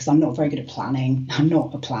 Because I'm not very good at planning. I'm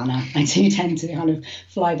not a planner. I do tend to kind of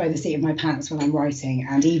fly by the seat of my pants when I'm writing,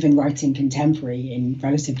 and even writing contemporary in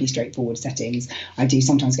relatively straightforward settings, I do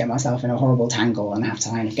sometimes get myself in a horrible tangle and have to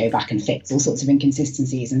kind of go back and fix all sorts of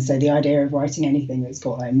inconsistencies. And so the idea of writing anything that's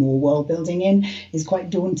got like more world building in is quite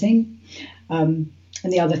daunting.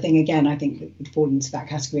 And the other thing, again, I think that would fall into that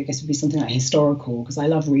category, I guess, would be something like historical, because I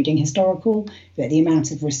love reading historical, but the amount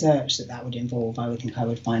of research that would involve, I would think I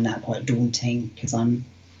would find that quite daunting, because I'm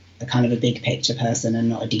a kind of a big picture person and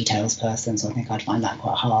not a details person, so I think I'd find that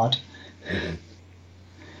quite hard. Mm-hmm.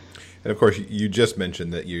 And of course, you just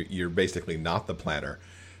mentioned that you're basically not the planner.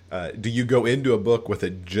 Do you go into a book with a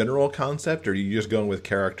general concept, or are you just going with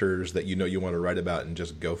characters that you want to write about and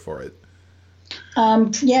just go for it?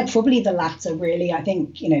 Yeah, probably the latter, really. I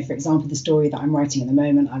think, for example, the story that I'm writing at the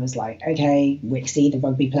moment, I was like, okay, Wixie, the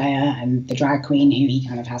rugby player, and the drag queen who he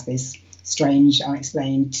kind of has this strange,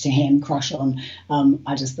 unexplained to him crush on.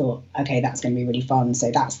 I just thought, okay, that's going to be really fun. So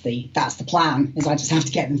that's the plan, is I just have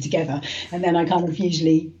to get them together. And then I kind of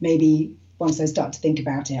usually, maybe once I start to think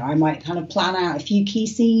about it, I might kind of plan out a few key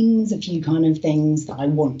scenes, a few kind of things that I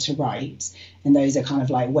want to write. And those are kind of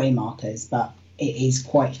like way markers, but it is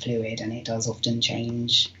quite fluid and it does often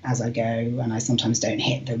change as I go, and I sometimes don't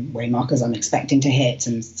hit the way markers I'm expecting to hit,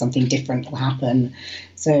 and something different will happen.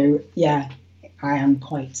 So yeah, I am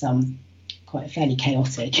quite fairly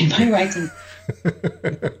chaotic in my writing.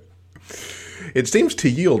 It seems to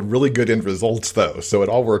yield really good end results though, so it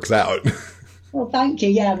all works out. Well, thank you.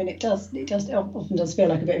 Yeah, I mean, it often does feel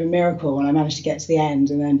like a bit of a miracle when I manage to get to the end,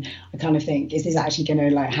 and then I kind of think, is this actually going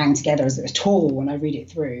to like hang together at all when I read it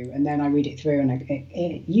through? And then I read it through, and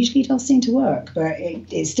it usually does seem to work, but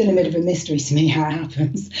it's still a bit of a mystery to me how it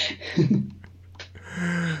happens.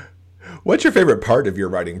 What's your favorite part of your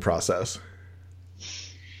writing process?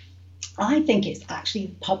 I think it's actually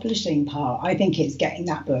the publishing part. I think it's getting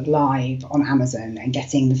that book live on Amazon and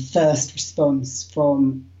getting the first response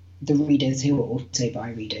from the readers who are also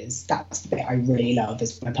buy readers. That's the bit I really love,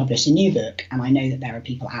 is when I publish a new book and I know that there are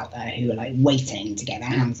people out there who are like waiting to get their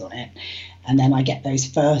hands on it. And then I get those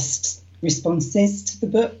first responses to the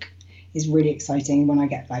book is really exciting, when I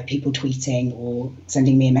get like people tweeting or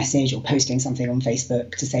sending me a message or posting something on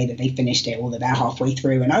Facebook to say that they finished it or that they're halfway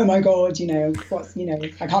through and, oh my God, I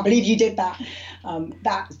can't believe you did that.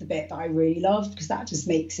 That's the bit that I really love, because that just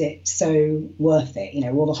makes it so worth it.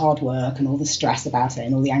 All the hard work and all the stress about it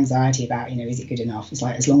and all the anxiety about, is it good enough? It's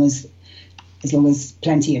like, as long as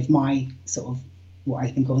plenty of my sort of, what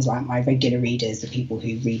I think of as like my regular readers, the people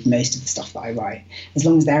who read most of the stuff that I write, as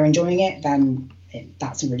long as they're enjoying it, then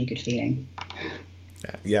that's a really good feeling.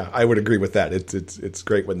 Yeah, I would agree with that. It's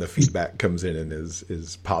great when the feedback comes in and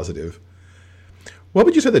is positive. What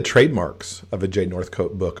would you say the trademarks of a Jane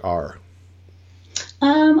Northcote book are?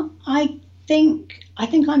 I think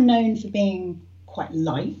I'm known for being quite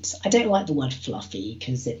light. I don't like the word fluffy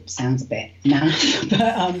because it sounds a bit naff,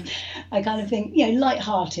 but I kind of think,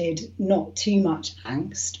 light-hearted, not too much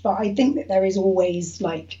angst. But I think that there is always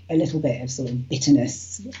like a little bit of sort of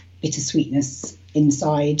bittersweetness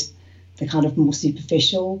inside the kind of more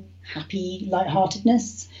superficial, happy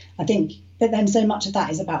light-heartedness. I think, but then so much of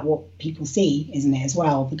that is about what people see, isn't it, as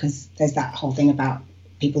well? Because there's that whole thing about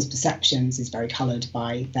people's perceptions is very coloured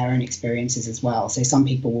by their own experiences as well. So some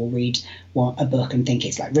people will read a book and think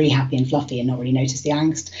it's like really happy and fluffy and not really notice the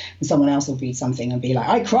angst. And someone else will read something and be like,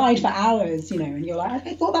 I cried for hours, and you're like,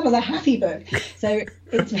 I thought that was a happy book. So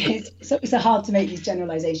it's hard to make these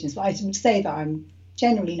generalisations. But I would say that I'm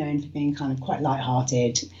generally known for being kind of quite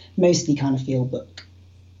light-hearted, mostly kind of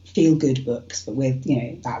feel-good books, but with,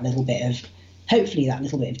 that little bit of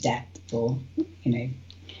depth or,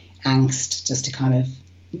 angst just to kind of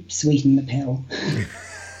sweeten the pill.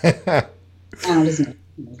 Now, doesn't it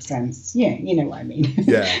make sense? Yeah, you know what I mean.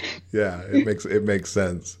 yeah, it makes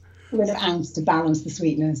sense. A bit of angst to balance the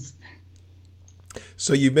sweetness.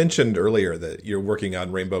 So you mentioned earlier that you're working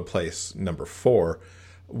on Rainbow Place #4.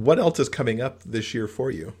 What else is coming up this year for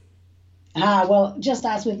you? Well, just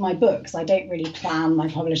as with my books, I don't really plan my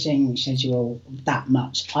publishing schedule that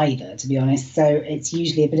much either, to be honest. So it's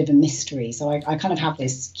usually a bit of a mystery. So I kind of have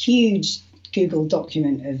this huge Google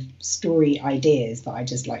document of story ideas that I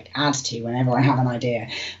just add to whenever I have an idea.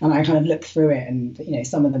 And I kind of look through it and,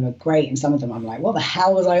 some of them are great and some of them I'm like, what the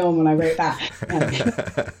hell was I on when I wrote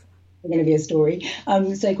that? Going to be a story.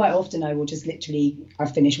 So quite often I will just I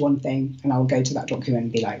finish one thing and I'll go to that document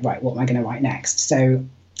and be like, right, what am I going to write next? So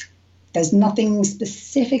there's nothing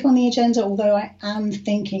specific on the agenda, although I am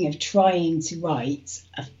thinking of trying to write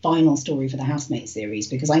a final story for the Housemate series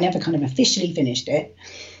because I never kind of officially finished it.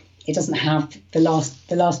 It doesn't have the last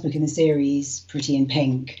book in the series, Pretty in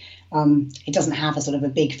Pink. It doesn't have a sort of a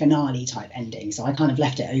big finale type ending. So I kind of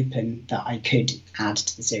left it open that I could add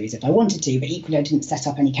to the series if I wanted to, but equally I didn't set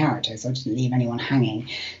up any characters, so I didn't leave anyone hanging.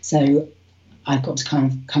 So I've got to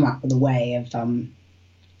kind of come up with a way of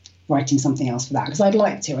writing something else for that because I'd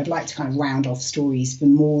like to kind of round off stories for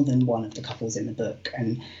more than one of the couples in the book,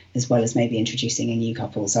 and as well as maybe introducing a new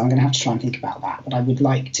couple. So I'm going to have to try and think about that, but I would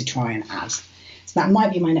like to try and add. So that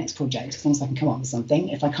might be my next project, as long as I can come up with something.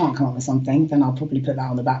 If I can't come up with something, then I'll probably put that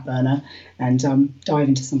on the back burner and dive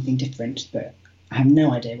into something different, but I have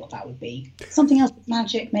no idea what that would be. Something else with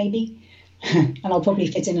magic, maybe. And I'll probably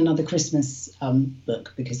fit in another Christmas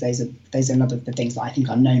book because those are another of the things that I think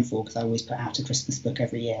I'm known for because I always put out a Christmas book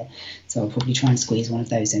every year. So I'll probably try and squeeze one of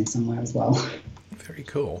those in somewhere as well. Very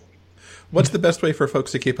cool. What's the best way for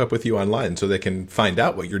folks to keep up with you online so they can find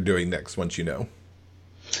out what you're doing next once you know?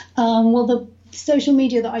 Well, the social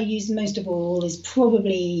media that I use most of all is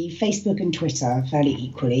probably Facebook and Twitter fairly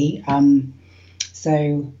equally.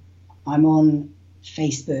 So I'm on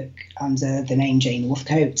Facebook under the name J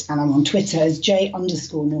Northcote, and I'm on Twitter as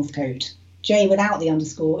J_Northcote. J without the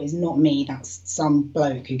underscore is not me. That's some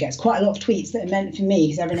bloke who gets quite a lot of tweets that are meant for me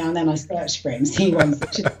because every now and then I search for it and see ones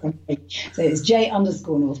that should come for me. So it's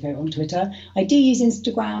J_Northcote on Twitter. I do use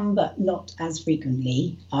Instagram, but not as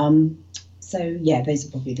frequently. So yeah, those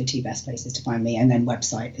are probably the two best places to find me, and then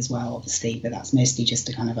website as well, obviously. But that's mostly just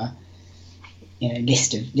a kind of a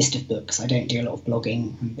list of books. I don't do a lot of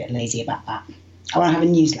blogging. I'm a bit lazy about that. I want to have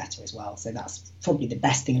a newsletter as well, so that's probably the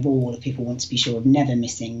best thing of all. If people want to be sure of never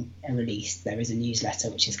missing a release, there is a newsletter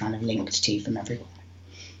which is kind of linked to from everyone.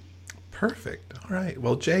 Perfect. All right.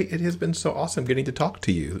 Well, Jay, it has been so awesome getting to talk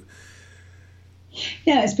to you.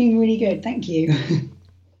 Yeah, it's been really good. Thank you.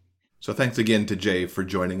 So thanks again to Jay for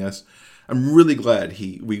joining us. I'm really glad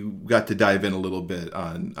we got to dive in a little bit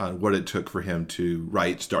on what it took for him to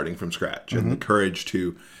write starting from scratch and the courage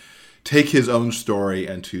to take his own story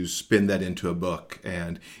and to spin that into a book.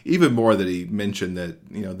 And even more that he mentioned that,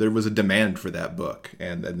 there was a demand for that book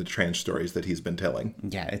and the trans stories that he's been telling.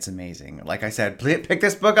 Yeah, it's amazing. Like I said, pick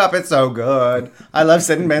this book up. It's so good. I love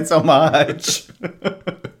Sid and Ben so much.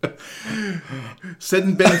 Sid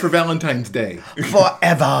and Ben for Valentine's Day.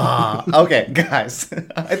 Forever. Okay, guys.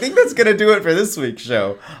 I think that's going to do it for this week's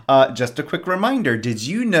show. Just a quick reminder. Did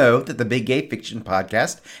you know that the Big Gay Fiction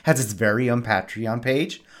Podcast has its very own Patreon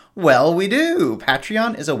page? Well, we do.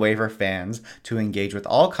 Patreon is a way for fans to engage with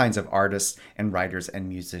all kinds of artists and writers and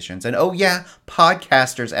musicians. And oh yeah,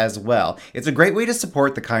 podcasters as well. It's a great way to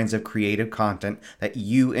support the kinds of creative content that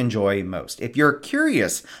you enjoy most. If you're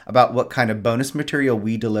curious about what kind of bonus material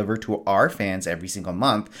we deliver to our fans every single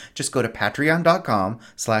month, just go to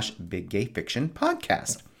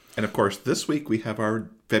patreon.com/biggayfictionpodcast. And of course, this week we have our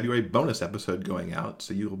February bonus episode going out,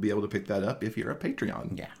 so you will be able to pick that up if you're a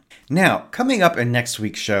Patreon. Yeah. Now, coming up in next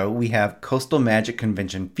week's show, we have Coastal Magic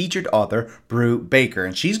Convention featured author Brew Baker,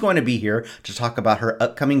 and she's going to be here to talk about her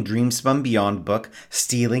upcoming Dreamspun Beyond book,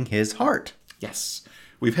 Stealing His Heart. Yes.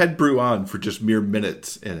 We've had Brew on for just mere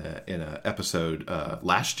minutes in a episode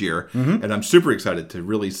last year, and I'm super excited to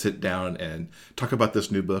really sit down and talk about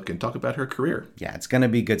this new book and talk about her career. Yeah, it's going to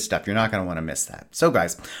be good stuff. You're not going to want to miss that. So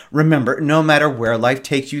guys, remember, no matter where life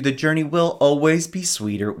takes you, the journey will always be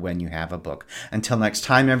sweeter when you have a book. Until next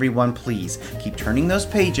time, everyone, please keep turning those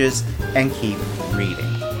pages and keep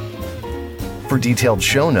reading. For detailed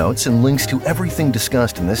show notes and links to everything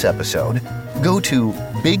discussed in this episode, go to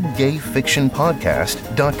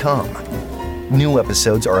biggayfictionpodcast.com. New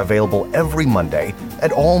episodes are available every Monday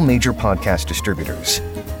at all major podcast distributors.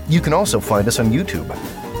 You can also find us on YouTube.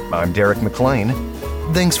 I'm Derek McLean.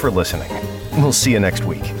 Thanks for listening. We'll see you next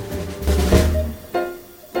week.